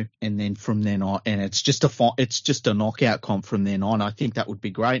then from then on, and it's just a knockout comp from then on. I think that would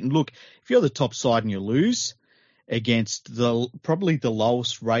be great. And look, if you're the top side and you lose against probably the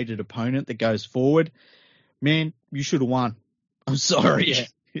lowest rated opponent that goes forward, man, you should have won. I'm sorry.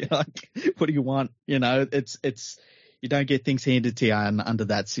 Yeah. What do you want? It's you don't get things handed to you under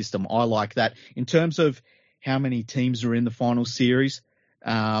that system. I like that. In terms of how many teams are in the final series,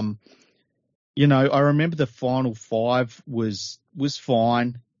 I remember the final 5 was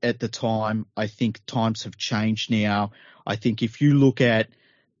fine at the time. I think times have changed now. I think if you look at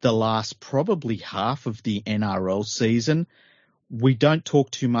the last probably half of the NRL season, we don't talk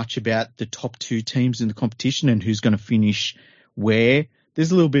too much about the top 2 teams in the competition and who's going to finish where.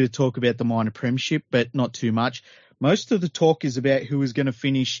 There's a little bit of talk about the minor premiership, but not too much. Most of the talk is about who is going to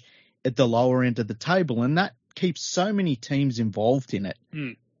finish at the lower end of the table, and that keeps so many teams involved in it.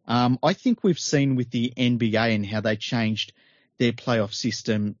 I think we've seen with the NBA and how they changed their playoff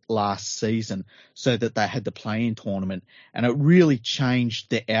system last season so that they had the play-in tournament, and it really changed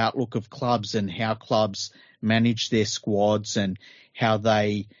the outlook of clubs and how clubs manage their squads and how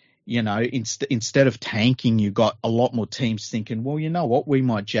they, instead of tanking, you got a lot more teams thinking, well, you know what, we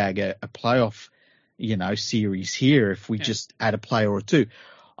might jag a playoff, series here if we just add a player or 2.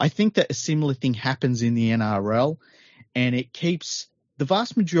 I think that a similar thing happens in the NRL, and it keeps the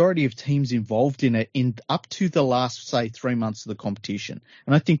vast majority of teams involved in it up to the last, say, 3 months of the competition.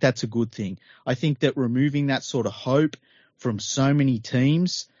 And I think that's a good thing. I think that removing that sort of hope from so many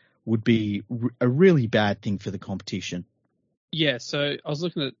teams would be a really bad thing for the competition. Yeah, so I was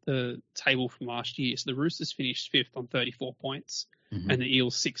looking at the table from last year. So the Roosters finished 5th on 34 points and the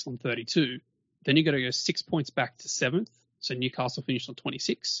Eels 6th on 32. Then you've got to go 6 points back to 7th. So Newcastle finished on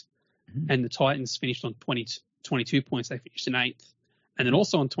 26 and the Titans finished on 22 points. They finished in 8th. And then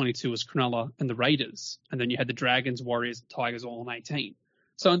also on 22 was Cronulla and the Raiders. And then you had the Dragons, Warriors, and Tigers all on 18.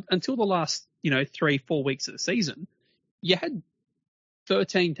 So until the last, 3-4 weeks of the season, you had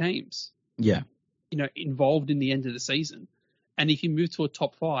 13 teams. Yeah. Involved in the end of the season. And if you move to a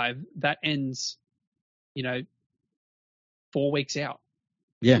top 5, that ends, 4 weeks out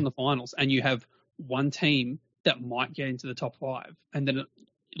from the finals. And you have one team that might get into the top 5. And then it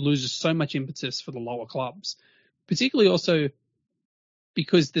loses so much impetus for the lower clubs, particularly also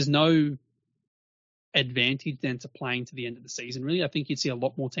because there's no advantage then to playing to the end of the season. Really, I think you'd see a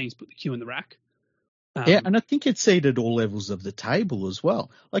lot more teams put the queue in the rack. And I think you'd see it at all levels of the table as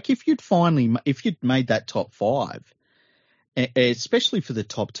well. Like if you'd made that top 5, especially for the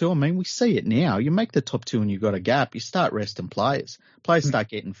top 2, I mean, we see it now. You make the top 2 and you've got a gap, you start resting players. Players start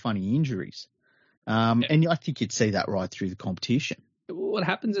getting funny injuries. And I think you'd see that right through the competition. What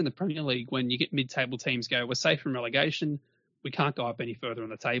happens in the Premier League when you get mid-table teams go, we're safe from relegation, we can't go up any further on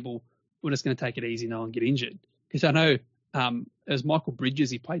the table, we're just going to take it easy now and get injured. Because I know as Michael Bridges,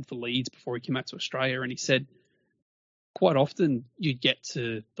 he played for Leeds before he came out to Australia, and he said quite often you get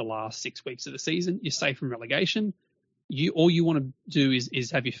to the last 6 weeks of the season, you're safe from relegation. All you want to do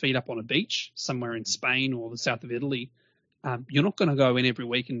is have your feet up on a beach somewhere in Spain or the south of Italy. You're not going to go in every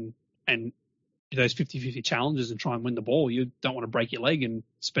week and do those 50-50 challenges and try and win the ball. You don't want to break your leg and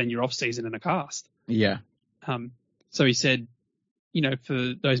spend your off season in a cast. Yeah. So he said,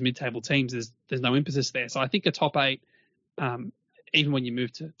 for those mid-table teams, there's no impetus there. So I think a top 8, even when you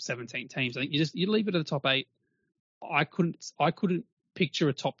move to 17 teams, I think you leave it at the top 8. I couldn't picture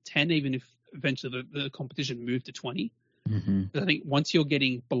a top 10, even if eventually the competition moved to 20. Mm-hmm. I think once you're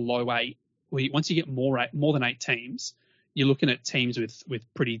getting below 8, once you get more than 8 teams, you're looking at teams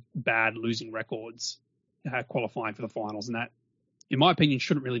with pretty bad losing records qualifying for the finals, and that, in my opinion,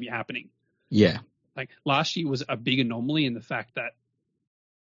 shouldn't really be happening. Yeah. Like last year was a big anomaly in the fact that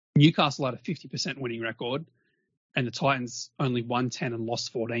Newcastle had a 50% winning record, and the Titans only won 10 and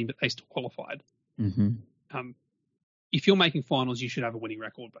lost 14, but they still qualified. Mm-hmm. If you're making finals, you should have a winning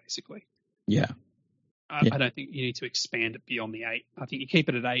record, basically. Yeah. I don't think you need to expand it beyond the 8. I think you keep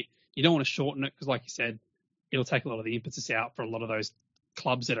it at 8. You don't want to shorten it because, like you said, it'll take a lot of the impetus out for a lot of those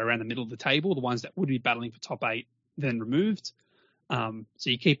clubs that are around the middle of the table, the ones that would be battling for top 8, then removed. So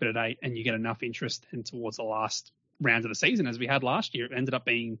you keep it at 8 and you get enough interest in towards the last round of the season, as we had last year. It ended up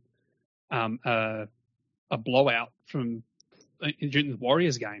being a blowout during the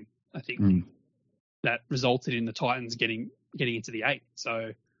Warriors game, I think, that resulted in the Titans getting into the 8.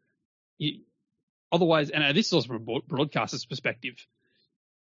 So otherwise, and this is also from a broadcaster's perspective,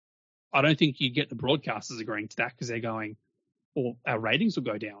 I don't think you get the broadcasters agreeing to that because they're going, or our ratings will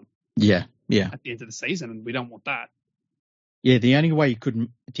go down. Yeah. At the end of the season, and we don't want that. Yeah, the only way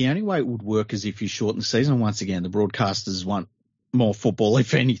it would work is if you shorten the season. Once again, the broadcasters want more football,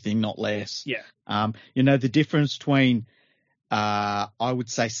 if anything, not less. Yeah. The difference between, I would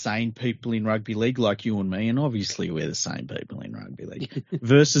say, sane people in rugby league like you and me, and obviously we're the same people in rugby league,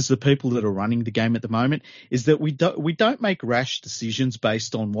 versus the people that are running the game at the moment, is that we don't make rash decisions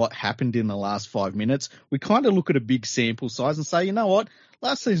based on what happened in the last 5 minutes. We kind of look at a big sample size and say, you know what,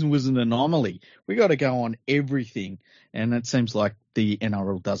 last season was an anomaly. We got to go on everything. And it seems like the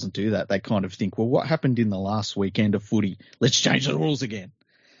NRL doesn't do that. They kind of think, well, what happened in the last weekend of footy? Let's change the rules again.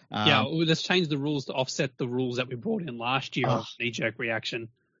 Let's change the rules to offset the rules that we brought in last year of knee-jerk reaction.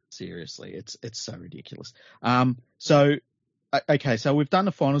 Seriously, it's so ridiculous. So we've done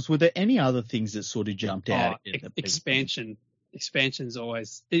the finals. Were there any other things that sort of jumped out? Expansion. Expansion's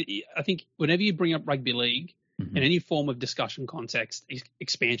always... I think whenever you bring up rugby league, in any form of discussion context,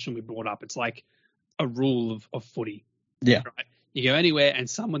 expansion we brought up. It's like a rule of footy. Yeah. Right? You go anywhere and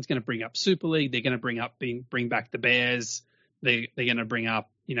someone's going to bring up Super League. They're going to bring back the Bears. They're going to bring up,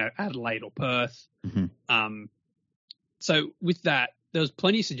 Adelaide or Perth. Mm-hmm. So with that, there was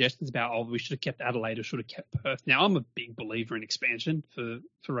plenty of suggestions about, we should have kept Adelaide or should have kept Perth. Now, I'm a big believer in expansion for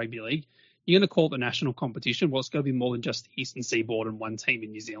rugby league. You're going to call it the national competition. Well, it's going to be more than just the Eastern Seaboard and one team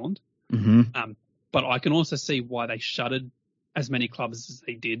in New Zealand. Mm-hmm. But I can also see why they shuttered as many clubs as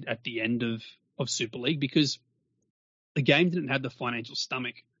they did at the end of Super League, because the game didn't have the financial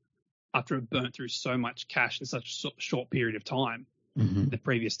stomach after it burnt through so much cash in such a short period of time the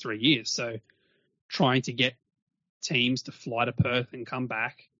previous 3 years. So trying to get teams to fly to Perth and come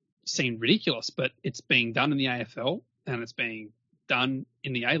back seemed ridiculous, but it's being done in the AFL and it's being done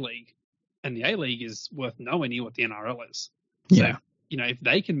in the A-League, and the A-League is worth nowhere near what the NRL is. Yeah. So, if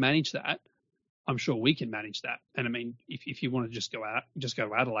they can manage that, I'm sure we can manage that. And I mean, if you want to just go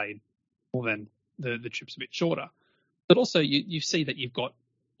to Adelaide, well then the trip's a bit shorter. But also you see that you've got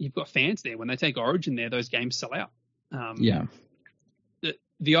fans there. When they take Origin there, those games sell out.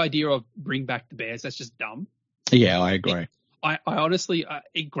 The idea of bring back the Bears, that's just dumb. Yeah, I agree. I honestly,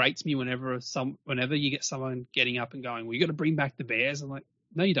 it grates me whenever you get someone getting up and going, well, you got to bring back the Bears. I'm like,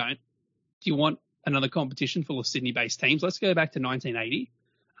 no, you don't. Do you want another competition full of Sydney-based teams? Let's go back to 1980.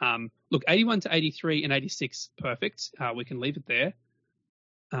 Look, 81 to 83 and 86, perfect. We can leave it there.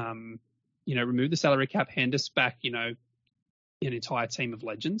 Remove the salary cap, hand us back, an entire team of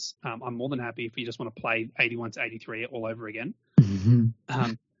legends. I'm more than happy if you just want to play 81 to 83 all over again.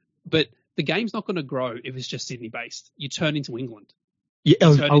 Mm-hmm. But the game's not going to grow if it's just Sydney-based. You turn into England. Yeah,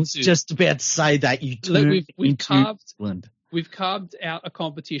 I was just about to say that. You turn into England. We've carved out a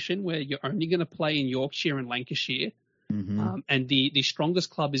competition where you're only going to play in Yorkshire and Lancashire. Mm-hmm. And the strongest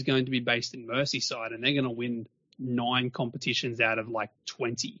club is going to be based in Merseyside, and they're going to win 9 competitions out of like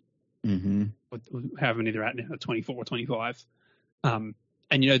 20. Mm-hmm. However many they're at now, 24 or 25. And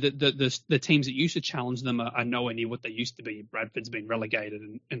the teams that used to challenge them are nowhere near what they used to be. Bradford's been relegated,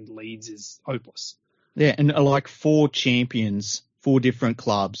 and Leeds is hopeless. Yeah, and like 4 champions, 4 different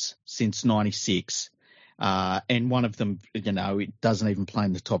clubs since '96, and one of them, it doesn't even play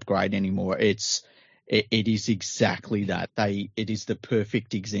in the top grade anymore. It is exactly that. It is the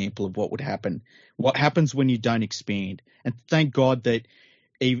perfect example of what would happen. What happens when you don't expand? And thank God that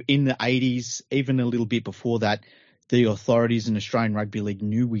in the 80s, even a little bit before that, the authorities in Australian Rugby League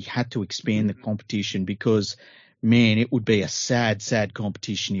knew we had to expand the competition because, man, it would be a sad, sad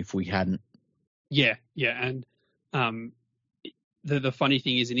competition if we hadn't. Yeah. And the funny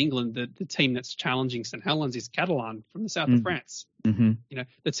thing is in England, the team that's challenging St. Helens is Catalan from the south of France. Mm-hmm.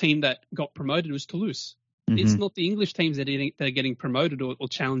 The team that got promoted was Toulouse. Mm-hmm. It's not the English teams that are getting promoted or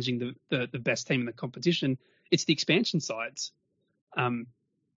challenging the best team in the competition. It's the expansion sides. And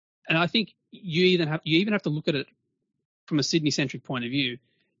I think you even have to look at it from a Sydney-centric point of view.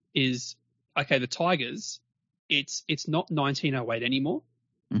 Is okay, the Tigers, it's not 1908 ananymore.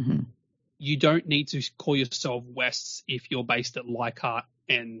 Mm-hmm. You don't need to call yourself Wests if you're based at Leichhardt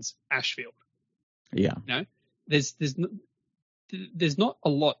and Ashfield. Yeah. There's not a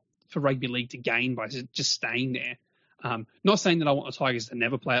lot for rugby league to gain by just staying there. Not saying that I want the Tigers to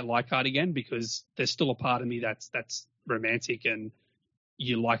never play at Leichhardt again, because there's still a part of me that's romantic, and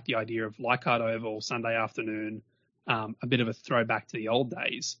you like the idea of Leichhardt Oval, Sunday afternoon, a bit of a throwback to the old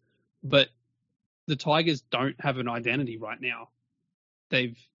days. But the Tigers don't have an identity right now.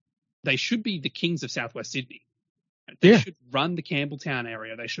 They should be the kings of Southwest Sydney. They should run the Campbelltown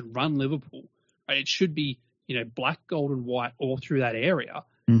area. They should run Liverpool. Right? It should be, black, gold, and white all through that area.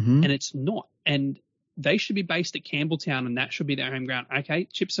 Mm-hmm. And it's not. And they should be based at Campbelltown, and that should be their home ground. Okay,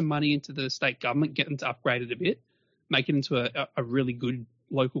 chip some money into the state government, get them to upgrade it a bit, make it into a really good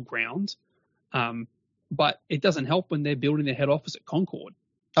local ground. But it doesn't help when they're building their head office at Concord.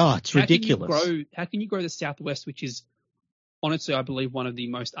 Oh, it's ridiculous. How can you grow the Southwest, which is honestly, I believe, one of the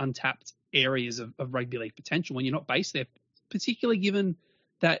most untapped areas of rugby league potential when you're not based there, particularly given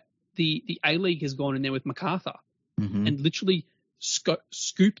that the A-League has gone in there with MacArthur and literally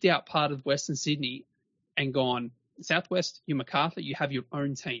scooped out part of Western Sydney and gone, Southwest, you're MacArthur, you have your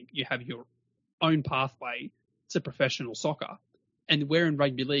own team, you have your own pathway to professional soccer. And we're in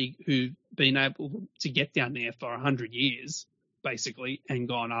rugby league who've been able to get down there for 100 years, basically, and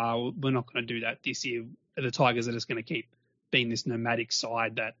gone, we're not going to do that this year. The Tigers are just going to keep being this nomadic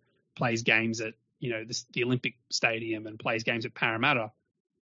side that plays games at, the Olympic Stadium and plays games at Parramatta,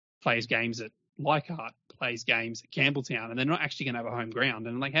 plays games at Leichhardt, plays games at Campbelltown, and they're not actually going to have a home ground.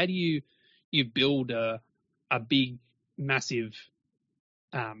 And how do you build a big, massive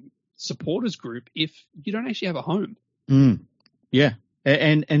supporters group if you don't actually have a home? Yeah.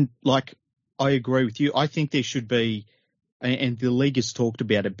 And I agree with you. I think there should be, and the league has talked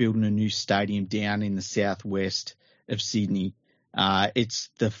about it, building a new stadium down in the southwest of Sydney. It's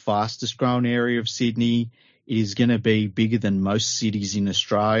the fastest growing area of Sydney. It is going to be bigger than most cities in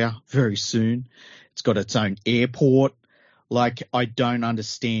Australia very soon. It's got its own airport. I don't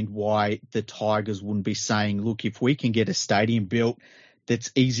understand why the Tigers wouldn't be saying, look, if we can get a stadium built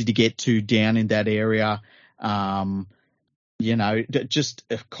that's easy to get to down in that area, just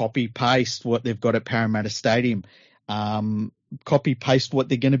copy paste what they've got at Parramatta Stadium, copy paste what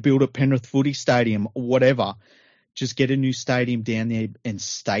they're going to build at Penrith Footy Stadium, whatever. Just get a new stadium down there and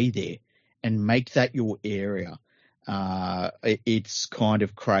stay there and make that your area. It's kind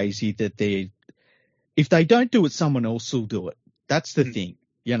of crazy that if they don't do it, someone else will do it. That's the thing,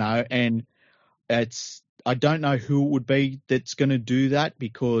 and I don't know who it would be that's going to do that,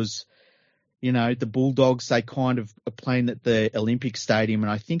 because, the Bulldogs, they kind of are playing at the Olympic Stadium,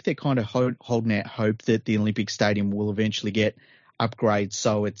 and I think they're kind of holding out hope that the Olympic Stadium will eventually get upgrades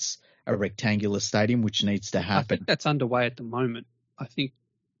so it's a rectangular stadium, which needs to happen. I think that's underway at the moment. I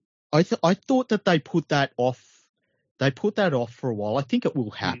thought that they put that off. they put that off for a while. I think it will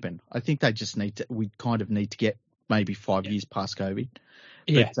happen. I think they just we kind of need to get maybe 5 years past COVID.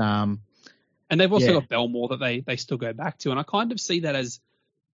 Yeah. But, and they've also got Belmore that they still go back to. And I kind of see that as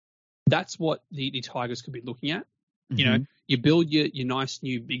that's what the Tigers could be looking at. You know, you build your nice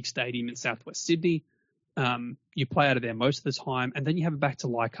new big stadium in Southwest Sydney. You play out of there most of the time, and then you have it back to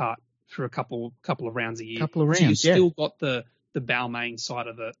Leichhardt for a couple of rounds a year. So you still got the Balmain side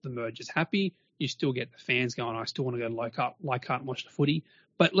of the mergers happy. You still get the fans going, I still want to go to Leichhardt and watch the footy.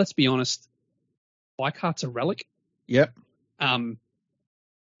 But let's be honest, Leichhardt's a relic. Yep.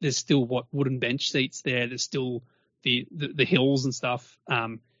 There's still wooden bench seats there. There's still the hills and stuff.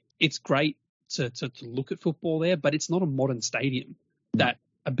 It's great to look at football there, but it's not a modern stadium that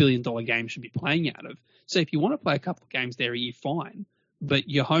 $1 billion game should be playing out of. So if you want to play a couple of games there a year, fine. But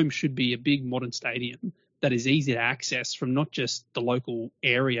your home should be a big modern stadium that is easy to access from not just the local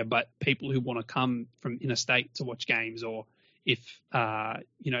area, but people who want to come from interstate to watch games, or if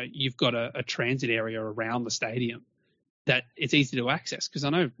you've got a transit area around the stadium that it's easy to access. Because I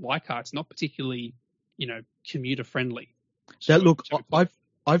know Leichhardt's not particularly, commuter friendly. Look,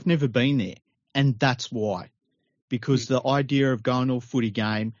 I've never been there, and that's why. Because the idea of going to a footy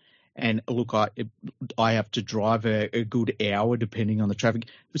game, and look, I have to drive a good hour depending on the traffic.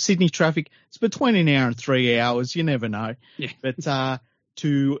 For Sydney traffic, it's between an hour and 3 hours. You never know. Yeah. But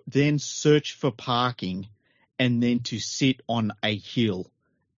to then search for parking and then to sit on a hill,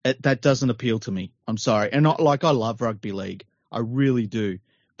 that doesn't appeal to me. I'm sorry. And I love rugby league. I really do.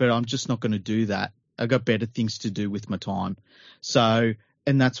 But I'm just not going to do that. I've got better things to do with my time. So...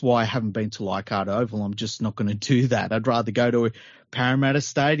 And that's why I haven't been to Leichhardt Oval. I'm just not going to do that. I'd rather go to a Parramatta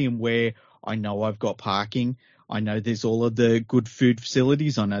Stadium where I know I've got parking. I know there's all of the good food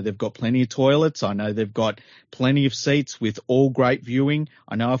facilities. I know they've got plenty of toilets. I know they've got plenty of seats with all great viewing.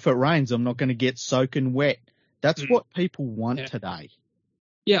 I know if it rains, I'm not going to get soaking wet. That's what people want today.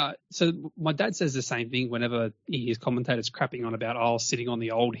 Yeah. So my dad says the same thing whenever he hears commentators crapping on about, sitting on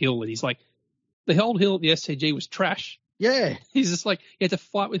the old hill. And he's like, the old hill at the SCG was trash. Yeah. He's just like, you had to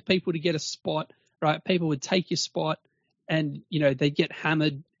fight with people to get a spot, right? People would take your spot and, they'd get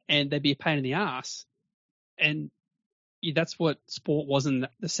hammered and they'd be a pain in the ass. And that's what sport was in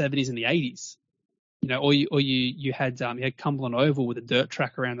the 70s and the 80s. You had Cumberland Oval with a dirt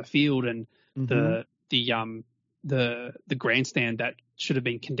track around the field and the grandstand that should have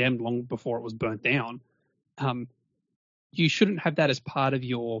been condemned long before it was burnt down. You shouldn't have that as part of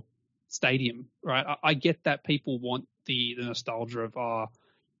your stadium, right? I get that people want the nostalgia of, I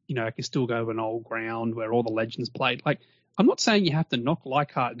can still go to an old ground where all the legends played. Like, I'm not saying you have to knock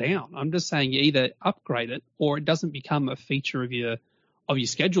Leichhardt down. I'm just saying you either upgrade it or it doesn't become a feature of your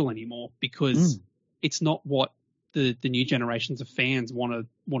schedule anymore, because it's not what the new generations of fans want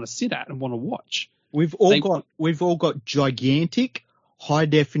to sit at and want to watch. We've all got gigantic high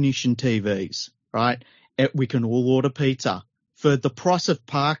definition TVs, right? We can all order pizza for the price of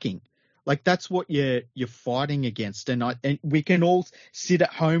parking. Like, that's what you're fighting against. And we can all sit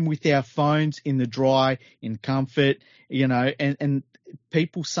at home with our phones in the dry, in comfort, and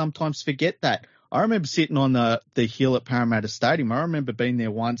people sometimes forget that. I remember sitting on the hill at Parramatta Stadium. I remember being there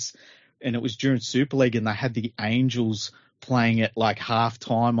once, and it was during Super League, and they had the Angels playing at like half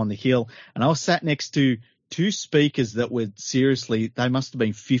time on the hill. And I was sat next to two speakers that were they must have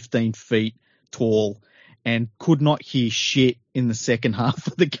been 15 feet tall, and could not hear shit in the second half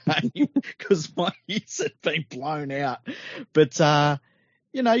of the game because my ears had been blown out. But, the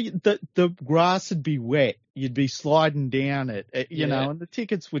grass would be wet. You'd be sliding down it, and the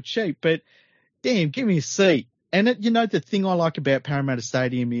tickets were cheap. But, damn, give me a seat. And, the thing I like about Parramatta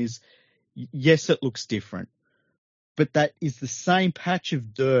Stadium is, yes, it looks different, but that is the same patch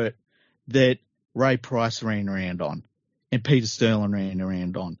of dirt that Ray Price ran around on and Peter Sterling ran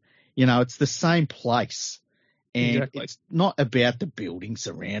around on. It's the same place. And it's not about the buildings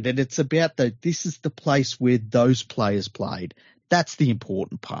around it. It's about this is the place where those players played. That's the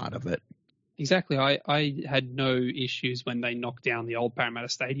important part of it. Exactly. I had no issues when they knocked down the old Parramatta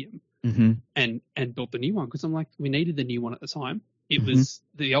Stadium and built the new one, because I'm like, we needed the new one at the time. It was,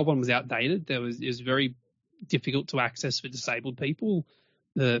 the old one was outdated. It was very difficult to access for disabled people.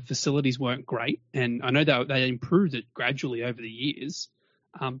 The facilities weren't great. And I know they improved it gradually over the years.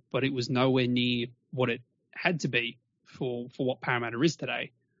 But it was nowhere near what it had to be for what Parramatta is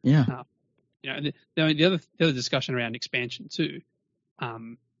today. Yeah. The other discussion around expansion too,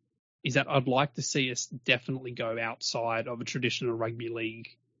 is that I'd like to see us definitely go outside of a traditional rugby league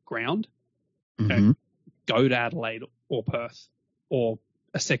ground. Go to Adelaide or Perth or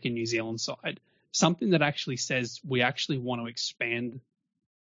a second New Zealand side. Something that actually says we actually want to expand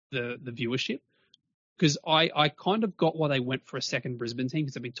the viewership. because I kind of got why they went for a second Brisbane team,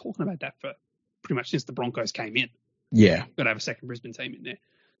 because they've been talking about that for pretty much since the Broncos came in. Yeah. Got to have a second Brisbane team in there.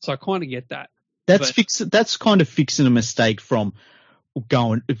 So I kind of get that. That's kind of fixing a mistake from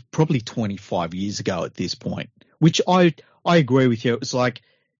going probably 25 years ago at this point, which I agree with you. It was like,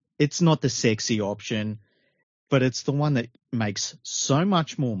 it's not the sexy option, but it's the one that makes so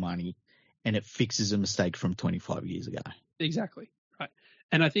much more money, and it fixes a mistake from 25 years ago. Exactly. Right.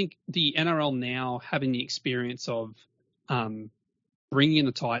 And I think the NRL now having the experience of bringing in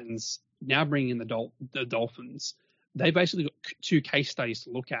the Titans, now bringing in the Dolphins, they basically got two case studies to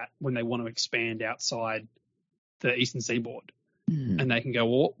look at when they want to expand outside the Eastern Seaboard. And they can go,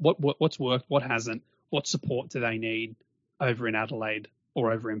 well, what's worked, what hasn't, what support do they need over in Adelaide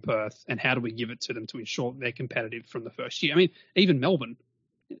or over in Perth, and how do we give it to them to ensure they're competitive from the first year? I mean, even Melbourne,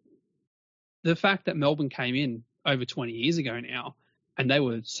 the fact that Melbourne came in over 20 years ago now, and they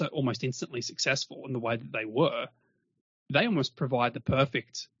were so almost instantly successful in the way that they almost provide the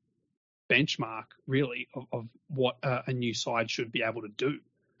perfect benchmark, really, of what a new side should be able to do.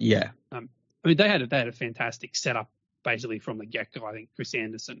 Yeah. I mean, they had a fantastic setup basically from the get-go. I think Chris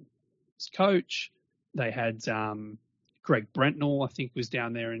Anderson was coach. They had Greg Brentnall, I think, was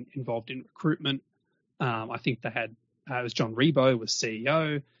down there and involved in recruitment. I think they had it was John Rebo was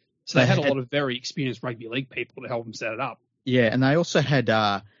CEO. So they had a lot of very experienced rugby league people to help them set it up. Yeah, and they also had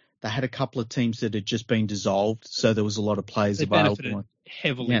they had a couple of teams that had just been dissolved, so there was a lot of players available. They benefited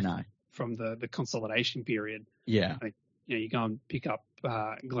heavily from the consolidation period. Yeah. You go and pick up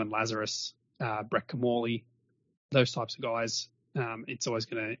Glenn Lazarus, Brett Kamali, those types of guys. It's always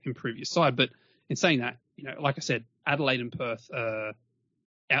going to improve your side. But in saying that, like I said, Adelaide and Perth are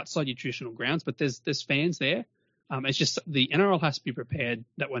outside your traditional grounds, but there's fans there. It's just the NRL has to be prepared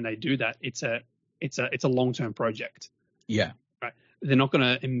that when they do that, it's a long-term project. Yeah. Right. They're not going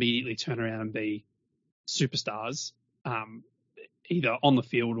to immediately turn around and be superstars, either on the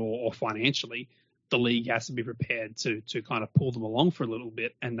field or financially. The league has to be prepared to kind of pull them along for a little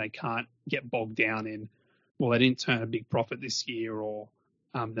bit, and they can't get bogged down in, well, they didn't turn a big profit this year, or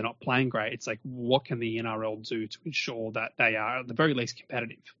they're not playing great. It's like, what can the NRL do to ensure that they are at the very least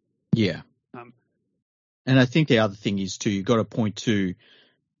competitive? Yeah. And I think the other thing is too, you've got to point to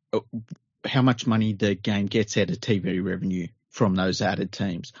how much money the game gets out of TV revenue from those added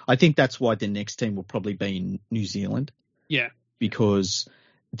teams. I think that's why the next team will probably be in New Zealand. Yeah. Because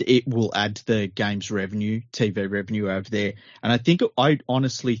it will add to the game's revenue, TV revenue over there. And I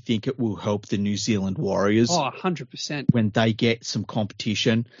honestly think it will help the New Zealand Warriors. Oh, 100%. When they get some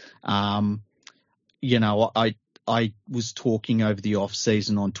competition. I was talking over the off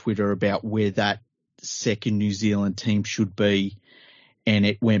season on Twitter about where that second New Zealand team should be, and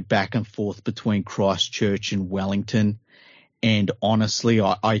it went back and forth between Christchurch and Wellington. And honestly,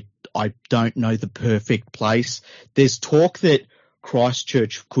 I don't know the perfect place. There's talk that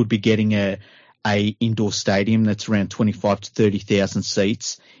Christchurch could be getting a indoor stadium that's around 25 to 30,000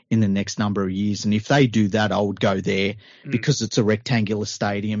 seats in the next number of years. And if they do that, I would go there because it's a rectangular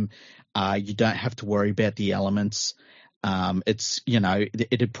stadium. You don't have to worry about the elements.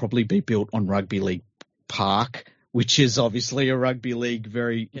 It'd probably be built on Rugby League Park, which is obviously a rugby league,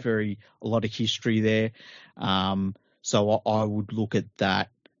 very a lot of history there. So I would look at that.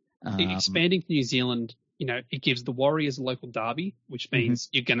 Expanding to New Zealand, it gives the Warriors a local derby, which means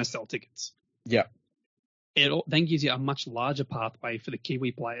you're going to sell tickets. Yeah. It then gives you a much larger pathway for the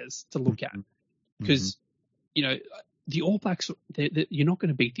Kiwi players to look at, because the All Blacks, you're not going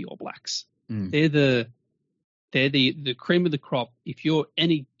to beat the All Blacks. They're the cream of the crop. If you're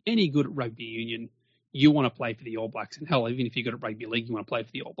any good at rugby union, you want to play for the All Blacks. And hell, even if you're good at rugby league, you want to play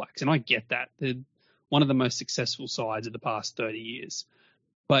for the All Blacks. And I get that. They're one of the most successful sides of the past 30 years.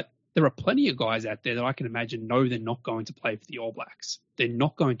 But there are plenty of guys out there that I can imagine know they're not going to play for the All Blacks. They're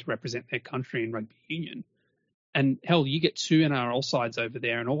not going to represent their country in rugby union. And hell, you get two NRL sides over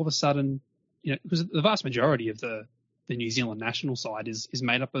there, and all of a sudden, because the vast majority of the New Zealand national side is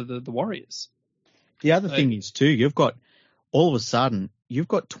made up of the Warriors. The other thing is too, you've got $20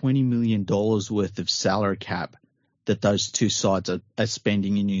 million worth of salary cap that those two sides are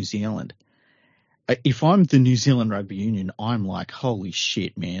spending in New Zealand. If I'm the New Zealand Rugby Union, I'm like, holy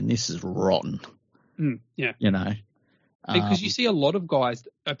shit, man, this is rotten. Yeah. Because you see a lot of guys,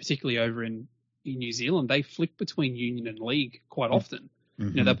 particularly over in New Zealand, they flick between union and league quite often.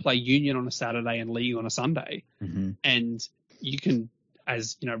 They play union on a Saturday and league on a Sunday. And you can,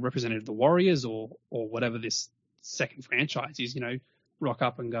 as representative of the Warriors or whatever this second franchise is, rock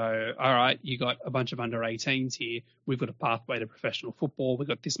up and go, all right, you got a bunch of under 18s here. We've got a pathway to professional football. We've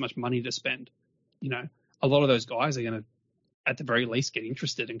got this much money to spend. A lot of those guys are going to at the very least get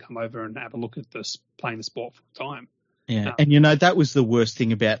interested and come over and have a look at playing the sport full time. Yeah, and that was the worst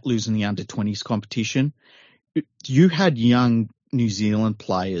thing about losing the under-20s competition. You had young New Zealand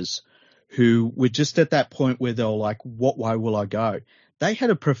players who were just at that point where they were like, what way will I go? They had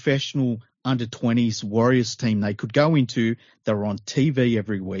a professional under-20s Warriors team they could go into. They were on TV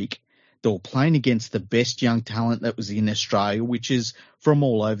every week. They were playing against the best young talent that was in Australia, which is from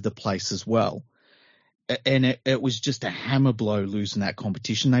all over the place as well. And it was just a hammer blow losing that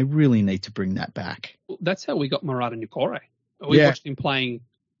competition. They really need to bring that back. Well, that's how we got Murata Nukore. We watched him playing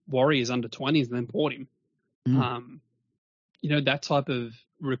Warriors under-20s and then bought him. That type of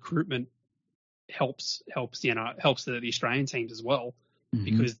recruitment helps the Australian teams as well,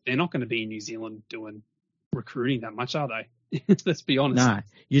 because they're not going to be in New Zealand doing recruiting that much, are they? Let's be honest. No,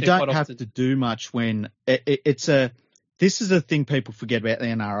 you don't have to do much when this is a thing people forget about the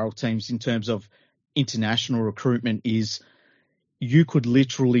NRL teams in terms of international recruitment is you could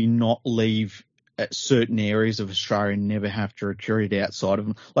literally not leave at certain areas of Australia and never have to recruit outside of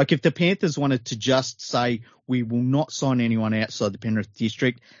them. Like if the Panthers wanted to just say, we will not sign anyone outside the Penrith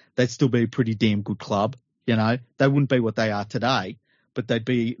district, they'd still be a pretty damn good club. They wouldn't be what they are today, but they'd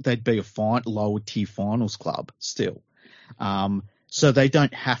be a lower tier finals club still. So they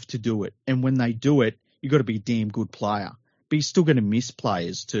don't have to do it. And when they do it, you've got to be a damn good player, but you're still going to miss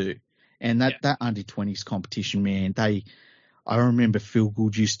players too. And that under-20s competition, man, I remember Phil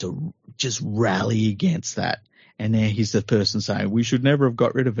Gould used to just rally against that. And now he's the person saying, we should never have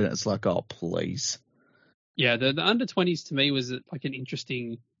got rid of it. It's like, oh, please. Yeah, the under-20s to me was like an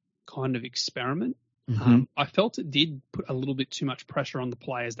interesting kind of experiment. I felt it did put a little bit too much pressure on the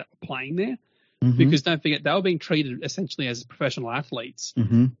players that were playing there. Because don't forget, they were being treated essentially as professional athletes,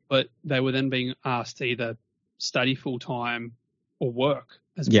 but they were then being asked to either study full-time or work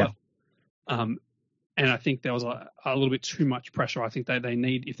as well. And I think there was a little bit too much pressure. I think they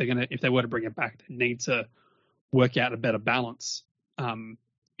need, if they were to bring it back, they need to work out a better balance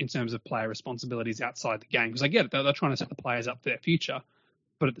in terms of player responsibilities outside the game. Because I get it, they're trying to set the players up for their future,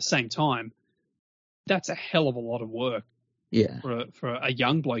 but at the same time, that's a hell of a lot of work. Yeah. For a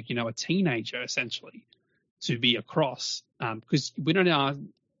young bloke, a teenager essentially, to be across, because you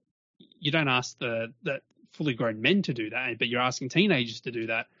don't ask the fully grown men to do that, but you're asking teenagers to do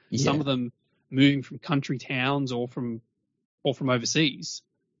that. Yeah. Some of them moving from country towns or from overseas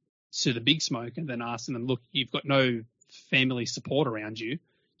to the big smoke, and then asking them, look, you've got no family support around you.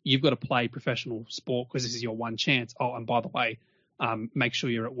 You've got to play professional sport because this is your one chance. Oh, and by the way, make sure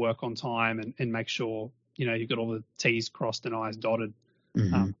you're at work on time and make sure, you've got all the T's crossed and I's dotted.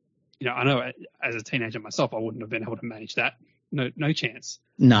 I know as a teenager myself, I wouldn't have been able to manage that. No chance.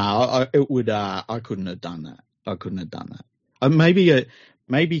 No, I couldn't have done that. I couldn't have done that.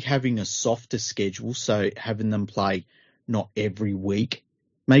 Maybe having a softer schedule, so having them play not every week.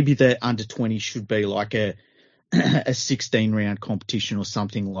 Maybe the under 20 should be like a 16-round competition or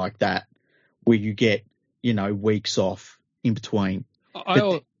something like that, where you get, weeks off in between.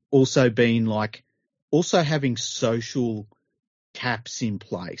 Also having social caps in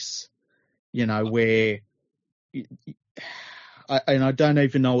place, where, I don't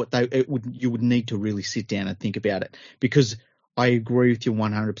even know what you would need to really sit down and think about it, because I agree with you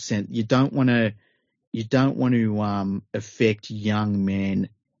 100%. You don't want to affect young men,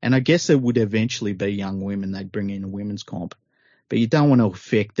 and I guess it would eventually be young women. They'd bring in a women's comp, but you don't want to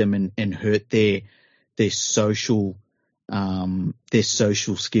affect them and hurt their social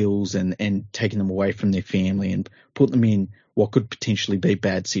skills and taking them away from their family and put them in what could potentially be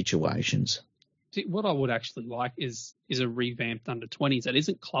bad situations. See, what I would actually like is a revamped under 20s that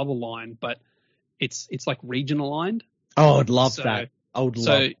isn't club aligned, but it's like region aligned. Oh, I'd love that. I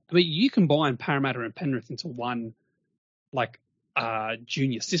mean, you combine Parramatta and Penrith into one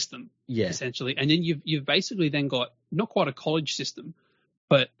junior system, essentially, and then you've basically then got not quite a college system,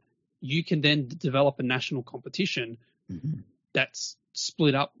 but you can then develop a national competition that's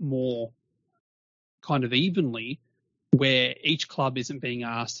split up more kind of evenly, where each club isn't being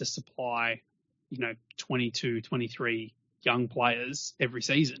asked to supply 22, 23 young players every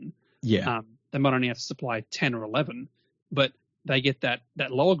season. Yeah. They might only have to supply 10 or 11, but they get that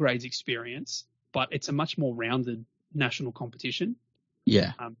lower grades experience, but it's a much more rounded national competition.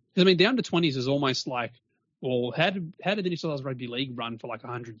 Yeah. The under 20s is almost like, well, how did the New South Wales Rugby League run for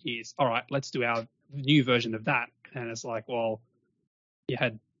 100 years? All right, let's do our new version of that. And it's like, well, you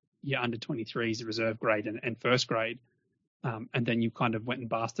had your under 23s, reserve grade and first grade. And then you kind of went and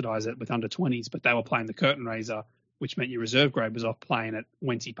bastardized it with under 20s, but they were playing the curtain raiser, which meant your reserve grade was off playing at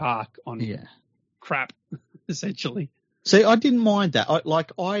Wenty Park on crap, essentially. See, I didn't mind that.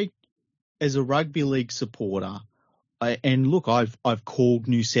 I, as a rugby league supporter, And look, I've called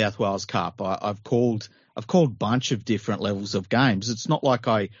New South Wales Cup. I've called a bunch of different levels of games. It's not like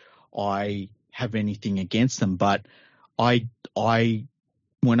I have anything against them, but I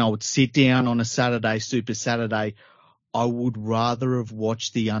when I would sit down on a Saturday, Super Saturday, I would rather have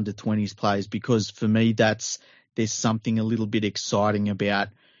watched the under-20s players, because for me there's something a little bit exciting about,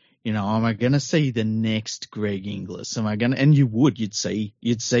 am I going to see the next Greg Inglis? And you'd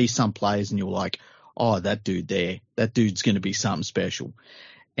see some players and you're like, oh, that dude's going to be something special.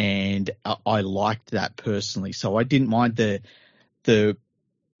 And I liked that personally. So I didn't mind the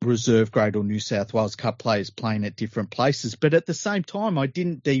reserve grade or New South Wales Cup players playing at different places. But at the same time, I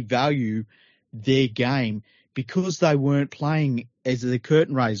didn't devalue their game because they weren't playing as the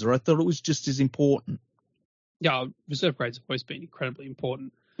curtain raiser. I thought it was just as important. Yeah, reserve grades have always been incredibly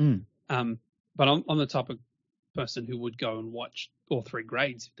important. Mm. But I'm the type of person who would go and watch all three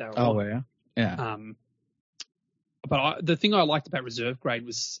grades if they were on. Oh, yeah. But the thing I liked about reserve grade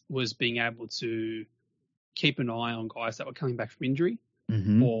was being able to keep an eye on guys that were coming back from injury,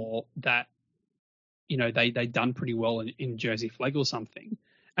 mm-hmm. or that, they'd done pretty well in Jersey Flegg or something,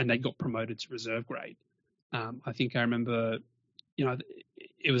 and they got promoted to reserve grade. I think I remember,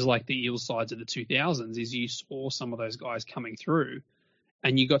 it was like the Eels sides of the 2000s, is you saw some of those guys coming through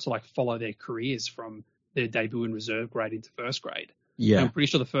and you got to follow their careers from their debut in reserve grade into first grade. Yeah. And I'm pretty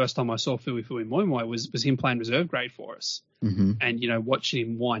sure the first time I saw Fui Moimoi was him playing reserve grade for us. Mm-hmm. And, watching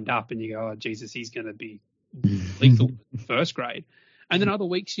him wind up and you go, oh, Jesus, he's going to be lethal in first grade. And then other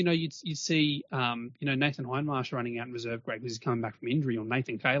weeks, you'd see, Nathan Hindmarsh running out in reserve grade because he's coming back from injury, or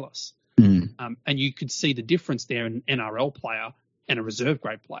Nathan Kalis. Mm. And you could see the difference there in an NRL player and a reserve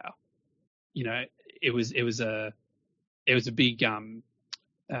grade player. It was a big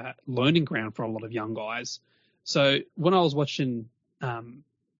learning ground for a lot of young guys. So when I was watching the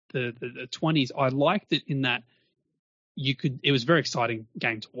 20s, I liked it in that it was a very exciting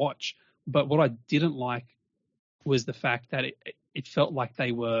game to watch. But what I didn't like was the fact that it felt like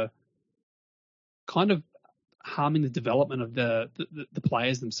they were kind of harming the development of the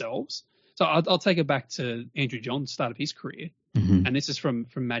players themselves. So I'll take it back to Andrew Johns' start of his career. Mm-hmm. And this is from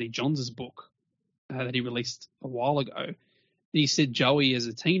Matty Johns' book that he released a while ago. He said Joey, as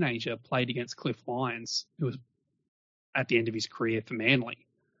a teenager, played against Cliff Lyons, who was at the end of his career for Manly.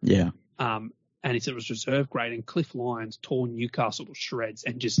 Yeah. And he said it was reserve grade, and Cliff Lyons tore Newcastle to shreds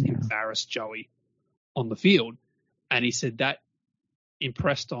and just embarrassed Joey on the field. And he said that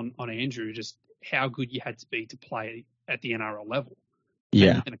impressed on Andrew just how good you had to be to play at the NRL level.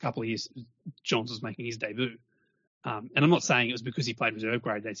 Yeah. And in a couple of years, Johns was making his debut. And I'm not saying it was because he played reserve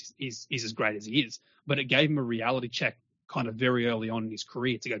grade that he's as great as he is, but it gave him a reality check kind of very early on in his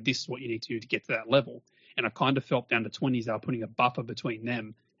career to go, this is what you need to do to get to that level. And I kind of felt down to 20s they were putting a buffer between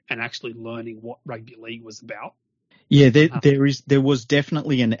them and actually learning what rugby league was about. Yeah, there was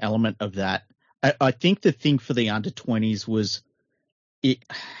definitely an element of that. I think the thing for the under 20s was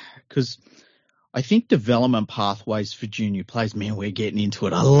because I think development pathways for junior players, man, we're getting into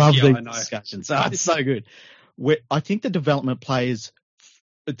it. I love these discussions. Oh, it's so good. I think the development players,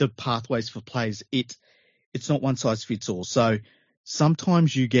 the pathways for players, it's not one size fits all. So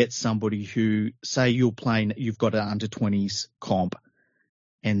sometimes you get somebody who, say you've got an under 20s comp,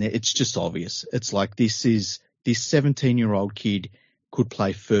 and it's just obvious. It's like this 17-year-old kid could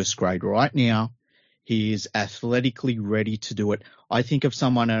play first grade right now. He is athletically ready to do it. I think of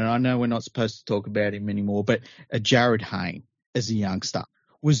someone, and I know we're not supposed to talk about him anymore, but Jared Hayne as a youngster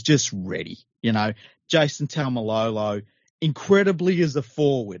was just ready. Jason Taumalolo, incredibly as a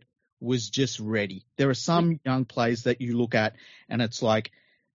forward, was just ready. There are some young players that you look at and it's like,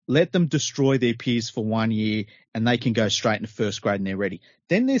 let them destroy their peers for 1 year and they can go straight into first grade and they're ready.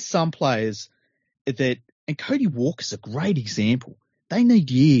 Then there's some players and Cody Walker's a great example. They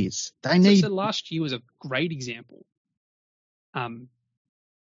need years. So last year was a great example.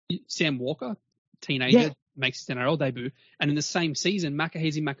 Sam Walker, teenager, makes his NRL debut, and in the same season,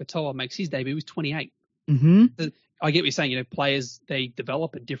 Makahesi Makatoa makes his debut. He was 28. Mm-hmm. I get what you're saying. Players, they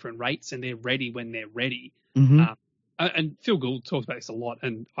develop at different rates and they're ready when they're ready. Mm-hmm. And Phil Gould talks about this a lot,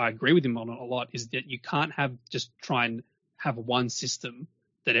 and I agree with him on it a lot, is that you can't try and have one system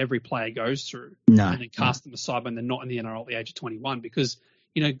that every player goes through and then cast them aside when they're not in the NRL at the age of 21, because,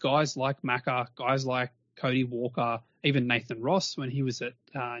 guys like Macca, guys like Cody Walker, even Nathan Ross when he was at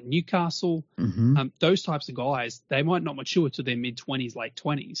Newcastle, those types of guys, they might not mature to their mid-20s, late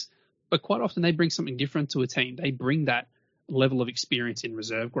 20s, but quite often they bring something different to a team. They bring that level of experience in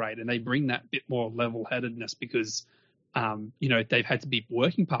reserve grade, and they bring that bit more level-headedness because, they've had to be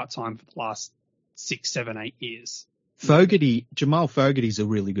working part-time for the last 6, 7, 8 years. Jamal Fogarty's a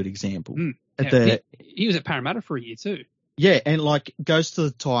really good example. He was at Parramatta for a year too. Yeah, and goes to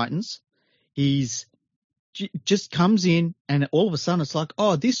the Titans. He's just comes in, and all of a sudden it's like,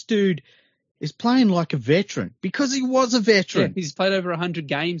 oh, this dude is playing like a veteran because he was a veteran. Yeah, he's played over 100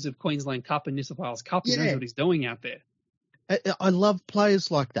 games of Queensland Cup and New South Wales Cup. He knows what he's doing out there. I love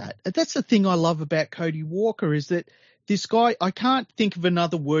players like that. That's the thing I love about Cody Walker is that this guy, I can't think of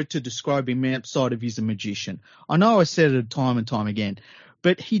another word to describe him outside of he's a magician. I know I said it time and time again,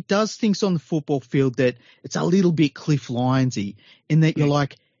 but he does things on the football field that it's a little bit Cliff Lyonsy in that you're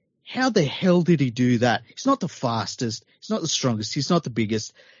like, how the hell did he do that? He's not the fastest. He's not the strongest. He's not the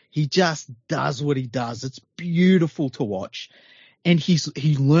biggest. He just does what he does. It's beautiful to watch. And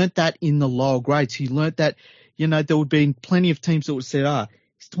he learnt that in the lower grades. He learnt that, there would be plenty of teams that would say,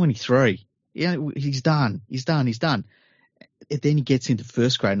 he's 23. Yeah, he's done. And then he gets into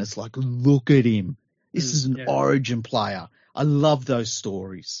first grade and it's like, look at him. This is an origin player. I love those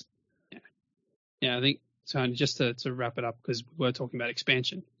stories. Yeah, I think so. Just to wrap it up, because we were talking about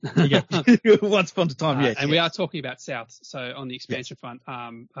expansion. Yeah, once upon a time, and we are talking about South. So on the expansion front,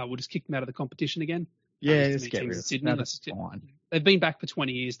 we'll just kick them out of the competition again. Yeah, let's get rid of Sydney. Fine. They've been back for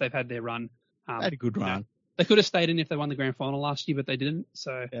 20 years. They've had their run. They had a good run. They could have stayed in if they won the grand final last year, but they didn't.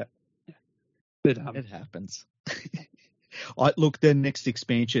 So But, it happens. Look, their next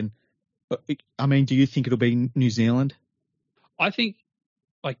expansion. I mean, do you think it'll be New Zealand? I think,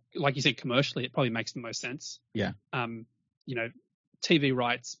 like you said, commercially, it probably makes the most sense. Yeah. TV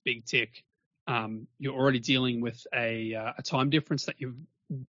rights, big tick. You're already dealing with a time difference that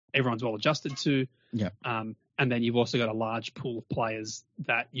everyone's well adjusted to. Yeah. And then you've also got a large pool of players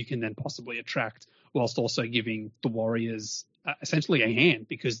that you can then possibly attract, whilst also giving the Warriors essentially a hand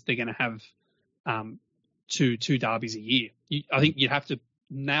because they're going to have two derbies a year. I think you'd have to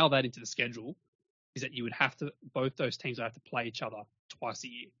nail that into the schedule. Is that you would have to, both those teams would have to play each other twice a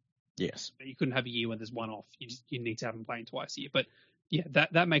year. Yes. You couldn't have a year where there's one off. You need to have them playing twice a year. But yeah,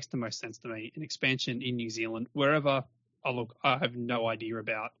 that makes the most sense to me. An expansion in New Zealand, wherever I look, I have no idea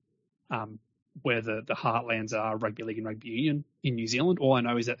about where the heartlands are, rugby league and rugby union in New Zealand. All I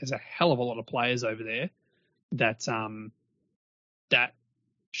know is that there's a hell of a lot of players over there that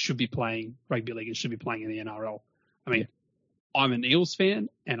should be playing rugby league and should be playing in the NRL. I mean, I'm an Eels fan,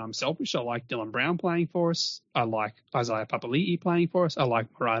 and I'm selfish. I like Dylan Brown playing for us. I like Isaiah Papali'i playing for us. I like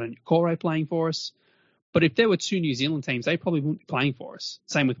Murata Nyakore playing for us. But if there were two New Zealand teams, they probably wouldn't be playing for us.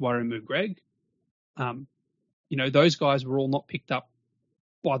 Same with Warrimu Greg. Those guys were all not picked up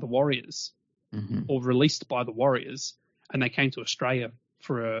by the Warriors or released by the Warriors, and they came to Australia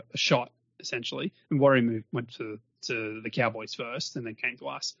for a shot, essentially. And Warrimu went to the Cowboys first and then came to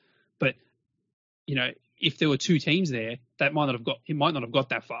us. But, if there were two teams there, it might not have got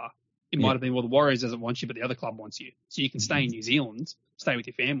that far. It might have been, well, the Warriors doesn't want you, but the other club wants you. So you can stay in New Zealand, stay with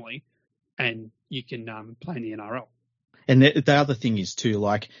your family, and you can play in the NRL. And the other thing is too,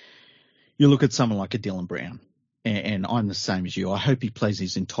 like, you look at someone like a Dylan Brown, and I'm the same as you. I hope he plays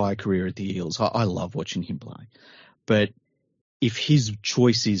his entire career at the Eels. I love watching him play. But if his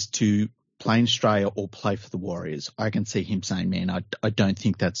choice is to play in Australia or play for the Warriors, I can see him saying, man, I don't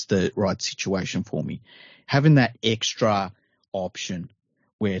think that's the right situation for me. Having that extra option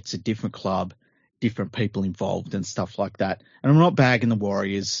where it's a different club, different people involved and stuff like that. And I'm not bagging the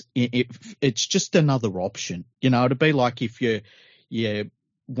Warriors. It's just another option. It'd be like if you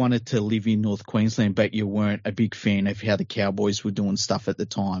wanted to live in North Queensland, but you weren't a big fan of how the Cowboys were doing stuff at the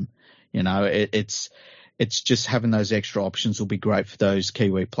time. It's just having those extra options will be great for those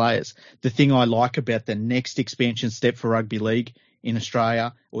Kiwi players. The thing I like about the next expansion step for rugby league in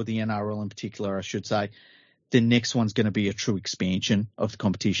Australia, or the NRL in particular, I should say, the next one's going to be a true expansion of the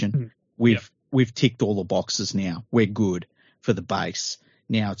competition. We've ticked all the boxes now. We're good for the base.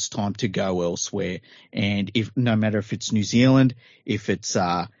 Now it's time to go elsewhere. And no matter if it's New Zealand, if it's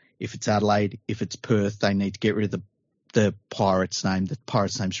Adelaide, if it's Perth, they need to get rid of the Pirates name. The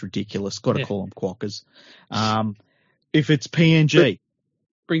Pirates name's ridiculous. Got to call them Quackers. If it's PNG,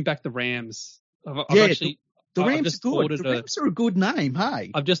 bring back the Rams. The Rams are good. The Rams are a good name.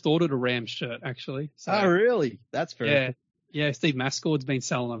 Hey, I've just ordered a Rams shirt actually. So, oh really? That's very cool. Yeah. Steve Mascord's been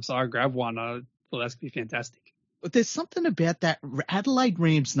selling them, so I grabbed one. I thought that's gonna be fantastic. But there's something about that Adelaide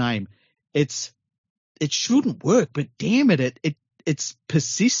Rams name. It shouldn't work, but damn it's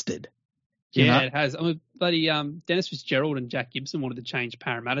persisted. It has. I mean, bloody Dennis Fitzgerald and Jack Gibson wanted to change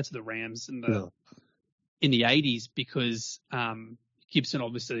Parramatta to the Rams in the 80s because Gibson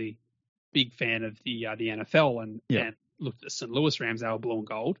obviously big fan of the NFL and looked at the St. Louis Rams. They were blue and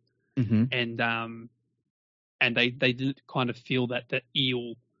gold, and they didn't kind of feel that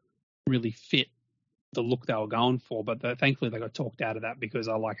eel really fit look they were going for, but thankfully they got talked out of that because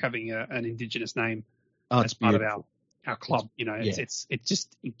I like having an Indigenous name as part beautiful. of our club. It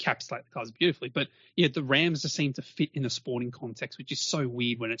just encapsulates the colours beautifully. But yeah, the Rams just seem to fit in a sporting context, which is so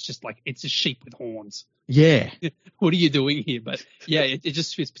weird when it's just like it's a sheep with horns. Yeah. What are you doing here? But yeah, it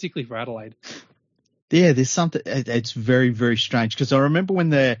just fits particularly for Adelaide. Yeah, there's something. It's very, very strange because I remember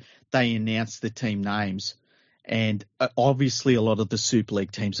when they announced the team names, and obviously a lot of the Super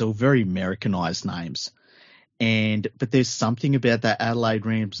League teams are very Americanized names, but there's something about that Adelaide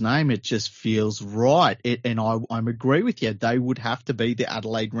Rams name. It just feels right. And I agree with you. They would have to be the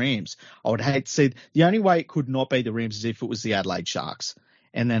Adelaide Rams. I would hate to see the only way it could not be the Rams is if it was the Adelaide Sharks.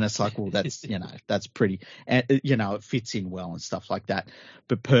 And then it's like, well, that's, that's pretty, and it fits in well and stuff like that.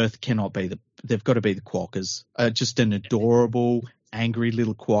 But Perth cannot be they've got to be the Quokkas. Just an adorable, angry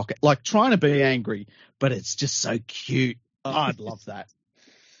little quokka, like trying to be angry, but it's just so cute. Oh, I'd love that.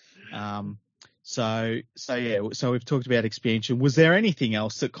 So we've talked about expansion. Was there anything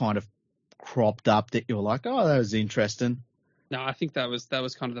else that kind of cropped up that you were like, oh, that was interesting? No, I think that was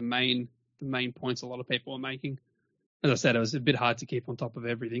kind of the main points a lot of people were making. As I said, it was a bit hard to keep on top of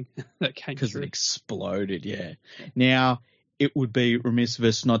everything that came through. Because it exploded, yeah. Now, it would be remiss of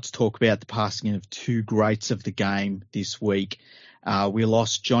us not to talk about the passing of two greats of the game this week. We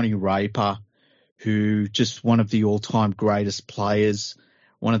lost Johnny Raper, who just one of the all-time greatest players,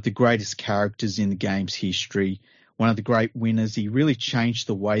 one of the greatest characters in the game's history, one of the great winners. He really changed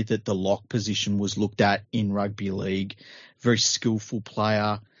the way that the lock position was looked at in rugby league. Very skillful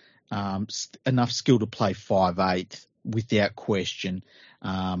player, enough skill to play 5'8", without question.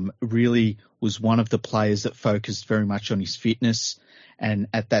 Really was one of the players that focused very much on his fitness. And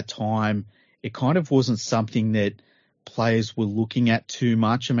at that time, it kind of wasn't something that players were looking at too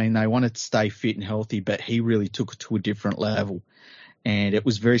much. I mean, they wanted to stay fit and healthy, but he really took it to a different level. And it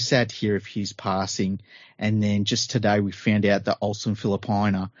was very sad to hear of his passing. And then just today we found out that Olsen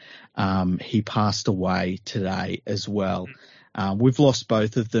Filipina, he passed away today as well. We've lost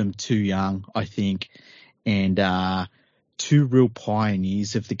both of them too young, I think. And two real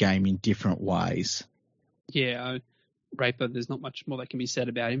pioneers of the game in different ways. Yeah, Raper, there's not much more that can be said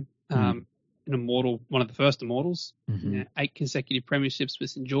about him. An immortal, one of the first immortals, 8 consecutive premierships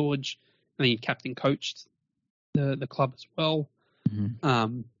with St. George, and then he captain coached the club as well.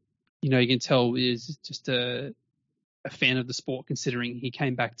 You can tell he's just a fan of the sport, considering he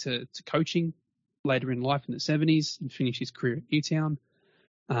came back to coaching later in life in the 70s and finished his career at Newtown.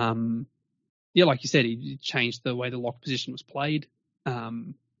 Like you said, he changed the way the lock position was played.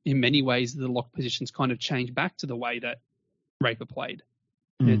 In many ways, the lock positions kind of changed back to the way that Raper played.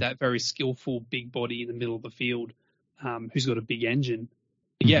 That very skillful big body in the middle of the field, who's got a big engine.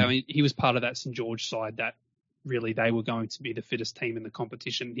 But I mean, he was part of that St. George side that really they were going to be the fittest team in the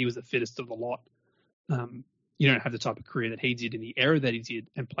competition. He was the fittest of the lot. You don't have the type of career that he did in the era that he did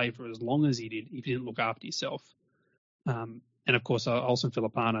and play for as long as he did if you didn't look after yourself. And of course, Olsen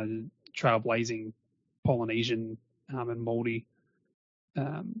Filipina, trailblazing Polynesian and Māori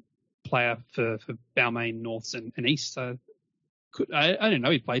player for Balmain, Norths and East. So I don't know,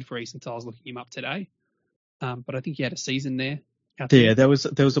 he played for East until I was looking him up today. But I think he had a season there. Yeah, there was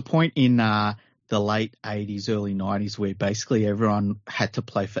a point in the late 80s, early 90s where basically everyone had to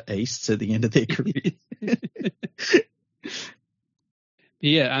play for Easts at the end of their career.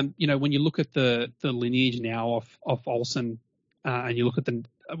 When you look at the lineage now of Olsen, and you look at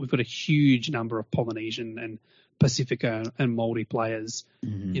we've got a huge number of Polynesian and Pacifica and Māori players.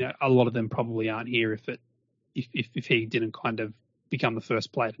 A lot of them probably aren't here if he didn't kind of become the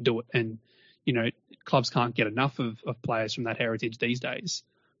first player to do it. And, clubs can't get enough of players from that heritage these days.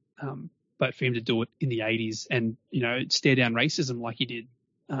 But for him to do it in the 80s and, stare down racism like he did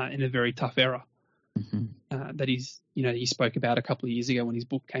in a very tough era that he spoke about a couple of years ago when his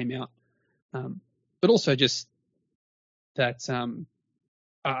book came out. But also just that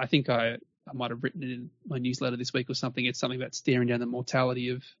I think I might have written it in my newsletter this week or something. It's something about staring down the mortality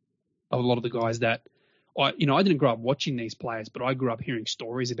of a lot of the guys that I didn't grow up watching these players, but I grew up hearing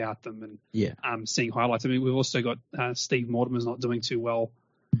stories about them and seeing highlights. I mean, we've also got Steve Mortimer's not doing too well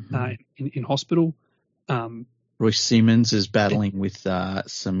in hospital. Royce Simmons is battling with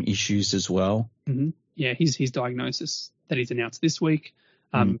some issues as well. Yeah, his diagnosis that he's announced this week.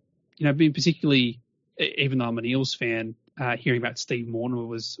 Being particularly, even though I'm an Eels fan, hearing about Steve Mortimer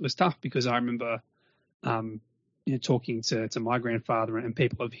was tough because I remember talking to my grandfather and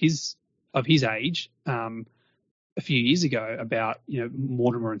people of his age a few years ago about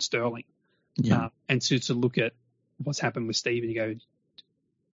Mortimer and Sterling, and to look at what's happened with Steve and you go,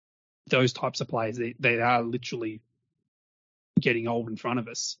 those types of players they are literally getting old in front of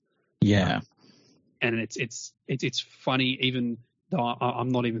us. and it's funny, even though I'm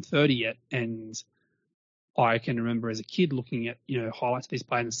not even 30 yet, and I can remember as a kid looking at highlights of these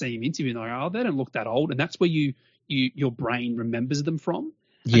players and seeing him interview, and I go, oh, they don't look that old, and that's where your brain remembers them from.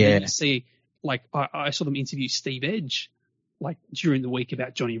 And then you see, like, I saw them interview Steve Edge, like, during the week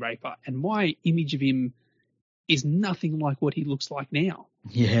about Johnny Raper, and my image of him is nothing like what he looks like now.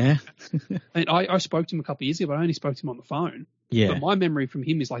 Yeah. And I spoke to him a couple of years ago, but I only spoke to him on the phone. Yeah. But my memory from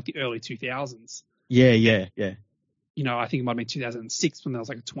him is like the early 2000s. Yeah. I think it might have been 2006 when there was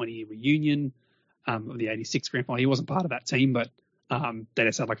like a 20-year reunion of the 86 grand final. He wasn't part of that team, but they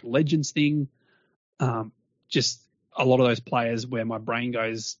just had like a Legends thing. Just a lot of those players where my brain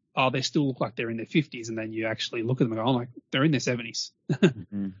goes, oh, they still look like they're in their 50s. And then you actually look at them and go, oh, like, they're in their 70s.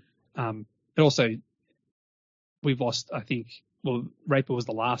 Mm-hmm. But also, we've lost, I think, Raper was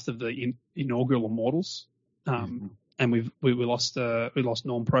the last of the inaugural Immortals. And we lost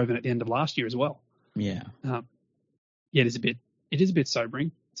Norm Proven at the end of last year as well. Yeah. It is a bit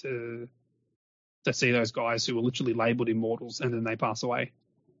sobering to see those guys who were literally labelled immortals and then they pass away.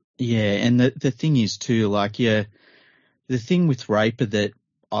 Yeah, and the thing is too, like, the thing with Raper that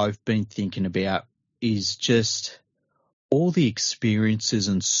I've been thinking about is just all the experiences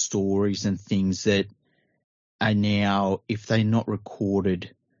and stories and things that are now, if they're not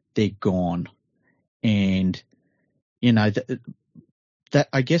recorded, they're gone. And, that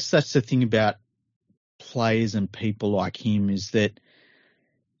I guess that's the thing about players and people like him is that,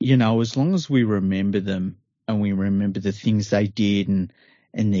 as long as we remember them and we remember the things they did and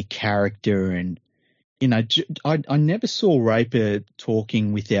their character and, I never saw Raper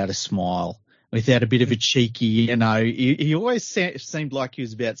talking without a smile, without a bit of a cheeky, he always seemed like he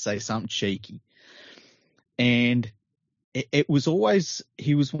was about to say something cheeky. And it was always,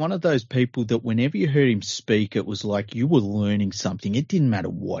 he was one of those people that whenever you heard him speak, it was like you were learning something. It didn't matter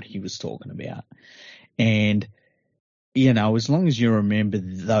what he was talking about. And, as long as you remember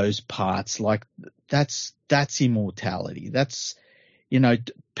those parts, like that's immortality. That's,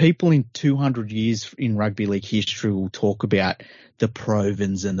 people in 200 years in rugby league history will talk about the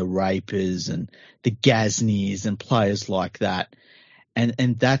Provens and the Rapers and the Gasniers and players like that.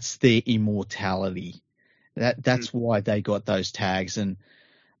 And that's their immortality. That's why they got those tags. And,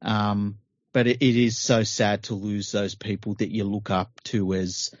 but it is so sad to lose those people that you look up to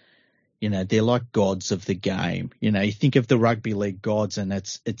as, they're like gods of the game. You think of the rugby league gods and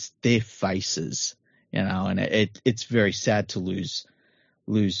it's their faces, and it's very sad to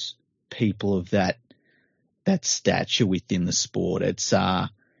lose people of that stature within the sport. It's, I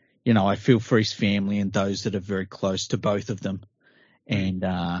feel for his family and those that are very close to both of them. And,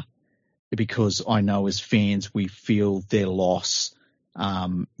 because I know as fans, we feel their loss,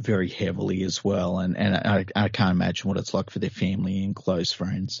 very heavily as well. And I can't imagine what it's like for their family and close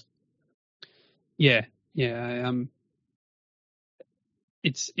friends. Yeah.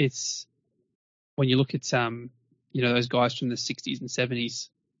 It's when you look at those guys from the 60s and 70s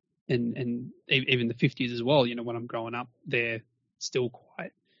and even the 50s as well. When I'm growing up, they're still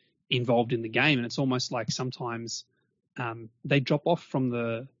quite involved in the game, and it's almost like sometimes they drop off from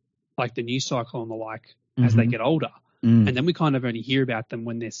the news cycle and the like as they get older, and then we kind of only hear about them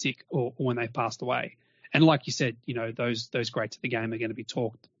when they're sick or when they've passed away. And like you said, those greats of the game are going to be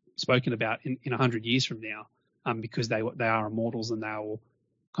spoken about in 100 years from now, because they are immortals and they will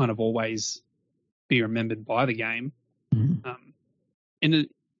kind of always be remembered by the game. And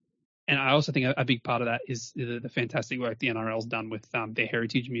I also think a big part of that is the fantastic work the NRL's done with their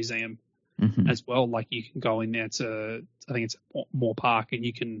Heritage Museum as well. Like, you can go in there I think it's Moore Park, and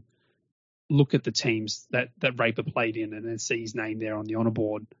you can look at the teams that Raper played in and then see his name there on the honour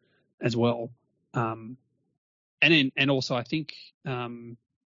board as well. And also I think,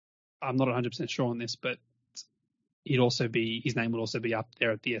 I'm not 100% sure on this, but his name would also be up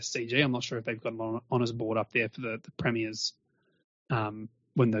there at the SCG. I'm not sure if they've got an honours board up there for the premiers,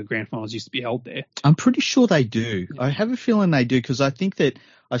 when the grand finals used to be held there. I'm pretty sure they do. Yeah. I have a feeling they do, because I think that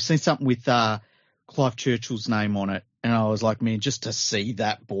I've seen something with Clive Churchill's name on it, and I was like, man, just to see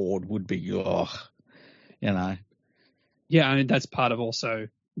that board would be, Yeah, I mean, that's part of also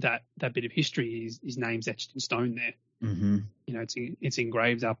that bit of history. His name's etched in stone there. It's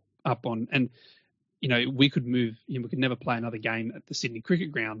engraved up on, and we could move. We could never play another game at the Sydney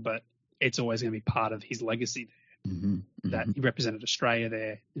Cricket Ground, but it's always going to be part of his legacy there. That he represented Australia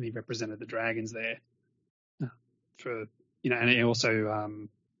there, and he represented the Dragons there, and he also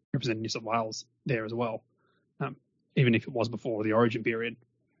represented New South Wales there as well, even if it was before the Origin period.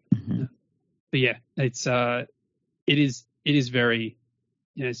 But yeah, it is very,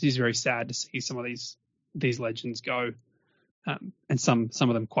 it is very sad to see some of these legends go. and some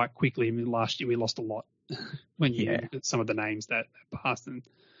of them quite quickly. I mean, last year we lost a lot when you look at some of the names that passed, and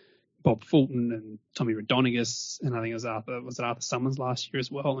Bob Fulton and Tommy Rodonigus, and I think it was Arthur Summers last year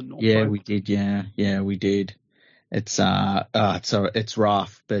as well. And we did. Yeah, we did. It's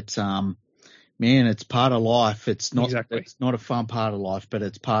rough, but man, it's part of life. It's not It's not a fun part of life, but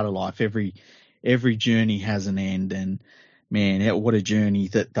it's part of life. Every journey has an end, and man, what a journey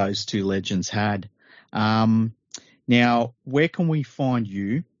that those two legends had. Now, where can we find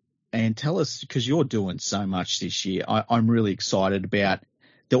you? And tell us, because you're doing so much this year. I'm really excited about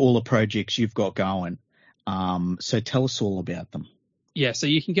all the projects you've got going. So tell us all about them. Yeah, so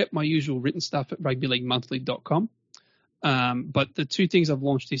you can get my usual written stuff at rugbyleaguemonthly.com. But the two things I've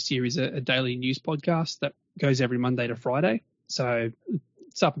launched this year is a daily news podcast that goes every Monday to Friday. So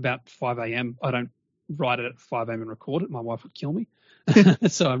it's up about 5 a.m. I don't write it at 5 a.m. and record it. My wife would kill me.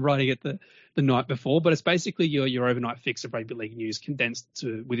 So I'm writing it the night before. But it's basically your overnight fix of rugby league news condensed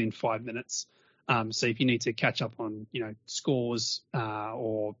to within 5 minutes. So if you need to catch up on, scores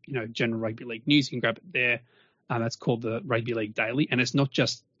or, general rugby league news, you can grab it there. That's called the Rugby League Daily, and it's not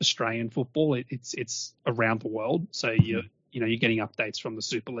just Australian football; it's around the world. So you're getting updates from the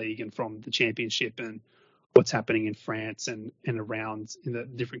Super League and from the Championship and what's happening in France and around in the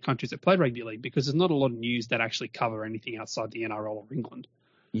different countries that play rugby league, because there's not a lot of news that actually cover anything outside the NRL or England.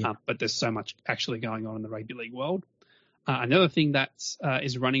 Yeah. But there's so much actually going on in the rugby league world. Another thing that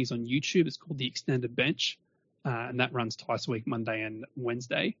is running is on YouTube. It's called the Extended Bench, and that runs twice a week, Monday and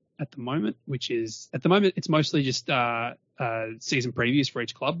Wednesday at the moment, it's mostly just season previews for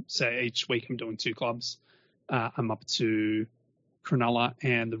each club. So each week I'm doing 2 clubs. I'm up to Cronulla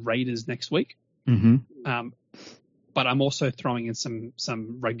and the Raiders next week. Mm-hmm. But I'm also throwing in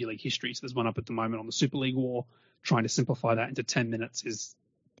some rugby league history. So there's one up at the moment on the Super League War. Trying to simplify that into 10 minutes is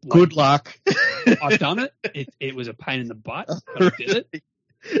good luck. I've done it. It was a pain in the butt, but I did it.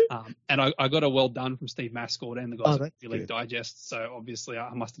 And I got a well done from Steve Mascord and the guys at Rugby League Digest. So obviously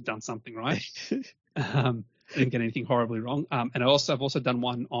I must have done something right. Didn't get anything horribly wrong. And I've also done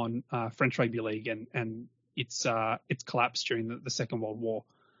one on French Rugby League and it's collapsed during the Second World War.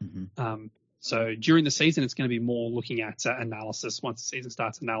 Mm-hmm. So during the season, it's going to be more looking at analysis. Once the season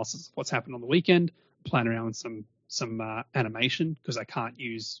starts, analysis of what's happened on the weekend, playing around with some animation, because I can't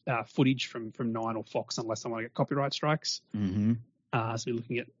use footage from Nine or Fox unless I want to get copyright strikes. Mm-hmm. So we're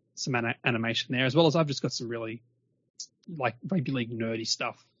looking at some animation there, as well as I've just got some really rugby league nerdy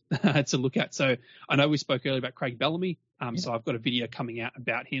stuff to look at. So I know we spoke earlier about Craig Bellamy. So I've got a video coming out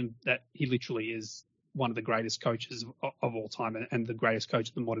about him that he literally is one of the greatest coaches of all time and the greatest coach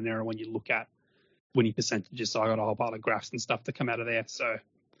of the modern era when you look at winning percentages. So I got a whole pile of graphs and stuff to come out of there. So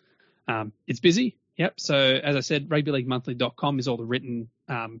it's busy. Yep. So as I said, rugbyleaguemonthly.com is all the written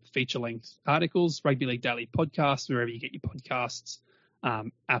feature-length articles, Rugby League Daily podcasts, wherever you get your podcasts,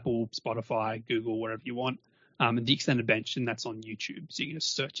 Apple, Spotify, Google, wherever you want, and the Extended Bench, and that's on YouTube. So you can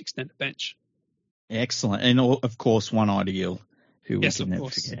just search Extended Bench. Excellent. And of course, One Ideal, who we can never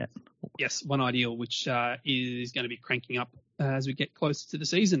forget. Yes, One Ideal, which is going to be cranking up as we get closer to the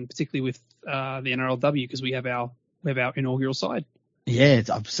season, particularly with the NRLW, because we have our inaugural side. Yeah,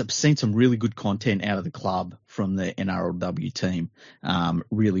 I've seen some really good content out of the club from the NRLW team.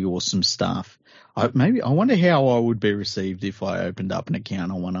 Really awesome stuff. I wonder how I would be received if I opened up an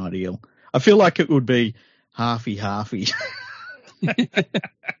account on One Ideal. I feel like it would be halfy.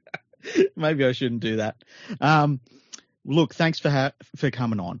 Maybe I shouldn't do that. Look, thanks for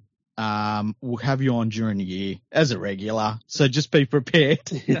coming on. We'll have you on during the year as a regular, so just be prepared.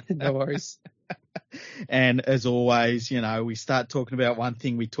 No worries. And as always, we start talking about one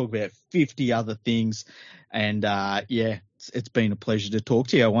thing, we talk about 50 other things. And it's been a pleasure to talk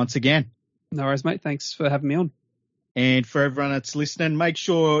to you once again. No worries, mate. Thanks for having me on. And for everyone that's listening, make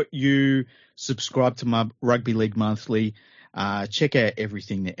sure you subscribe to my Rugby League Monthly. Check out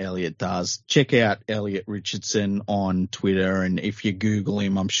everything that Elliott does. Check out Elliott Richardson on Twitter, and if you Google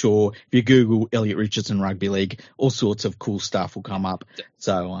him, I'm sure if you Google Elliott Richardson Rugby League, all sorts of cool stuff will come up.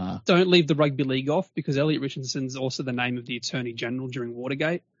 So don't leave the rugby league off, because Elliott Richardson's also the name of the Attorney General during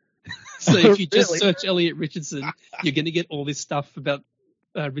Watergate. So if you just search Elliott Richardson, you're going to get all this stuff about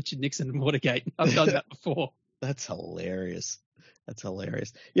Richard Nixon and Watergate. I've done that before. That's hilarious.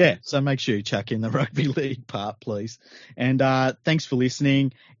 Yeah, so make sure you chuck in the rugby league part, please. And thanks for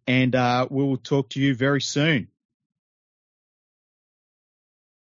listening, and we'll talk to you very soon.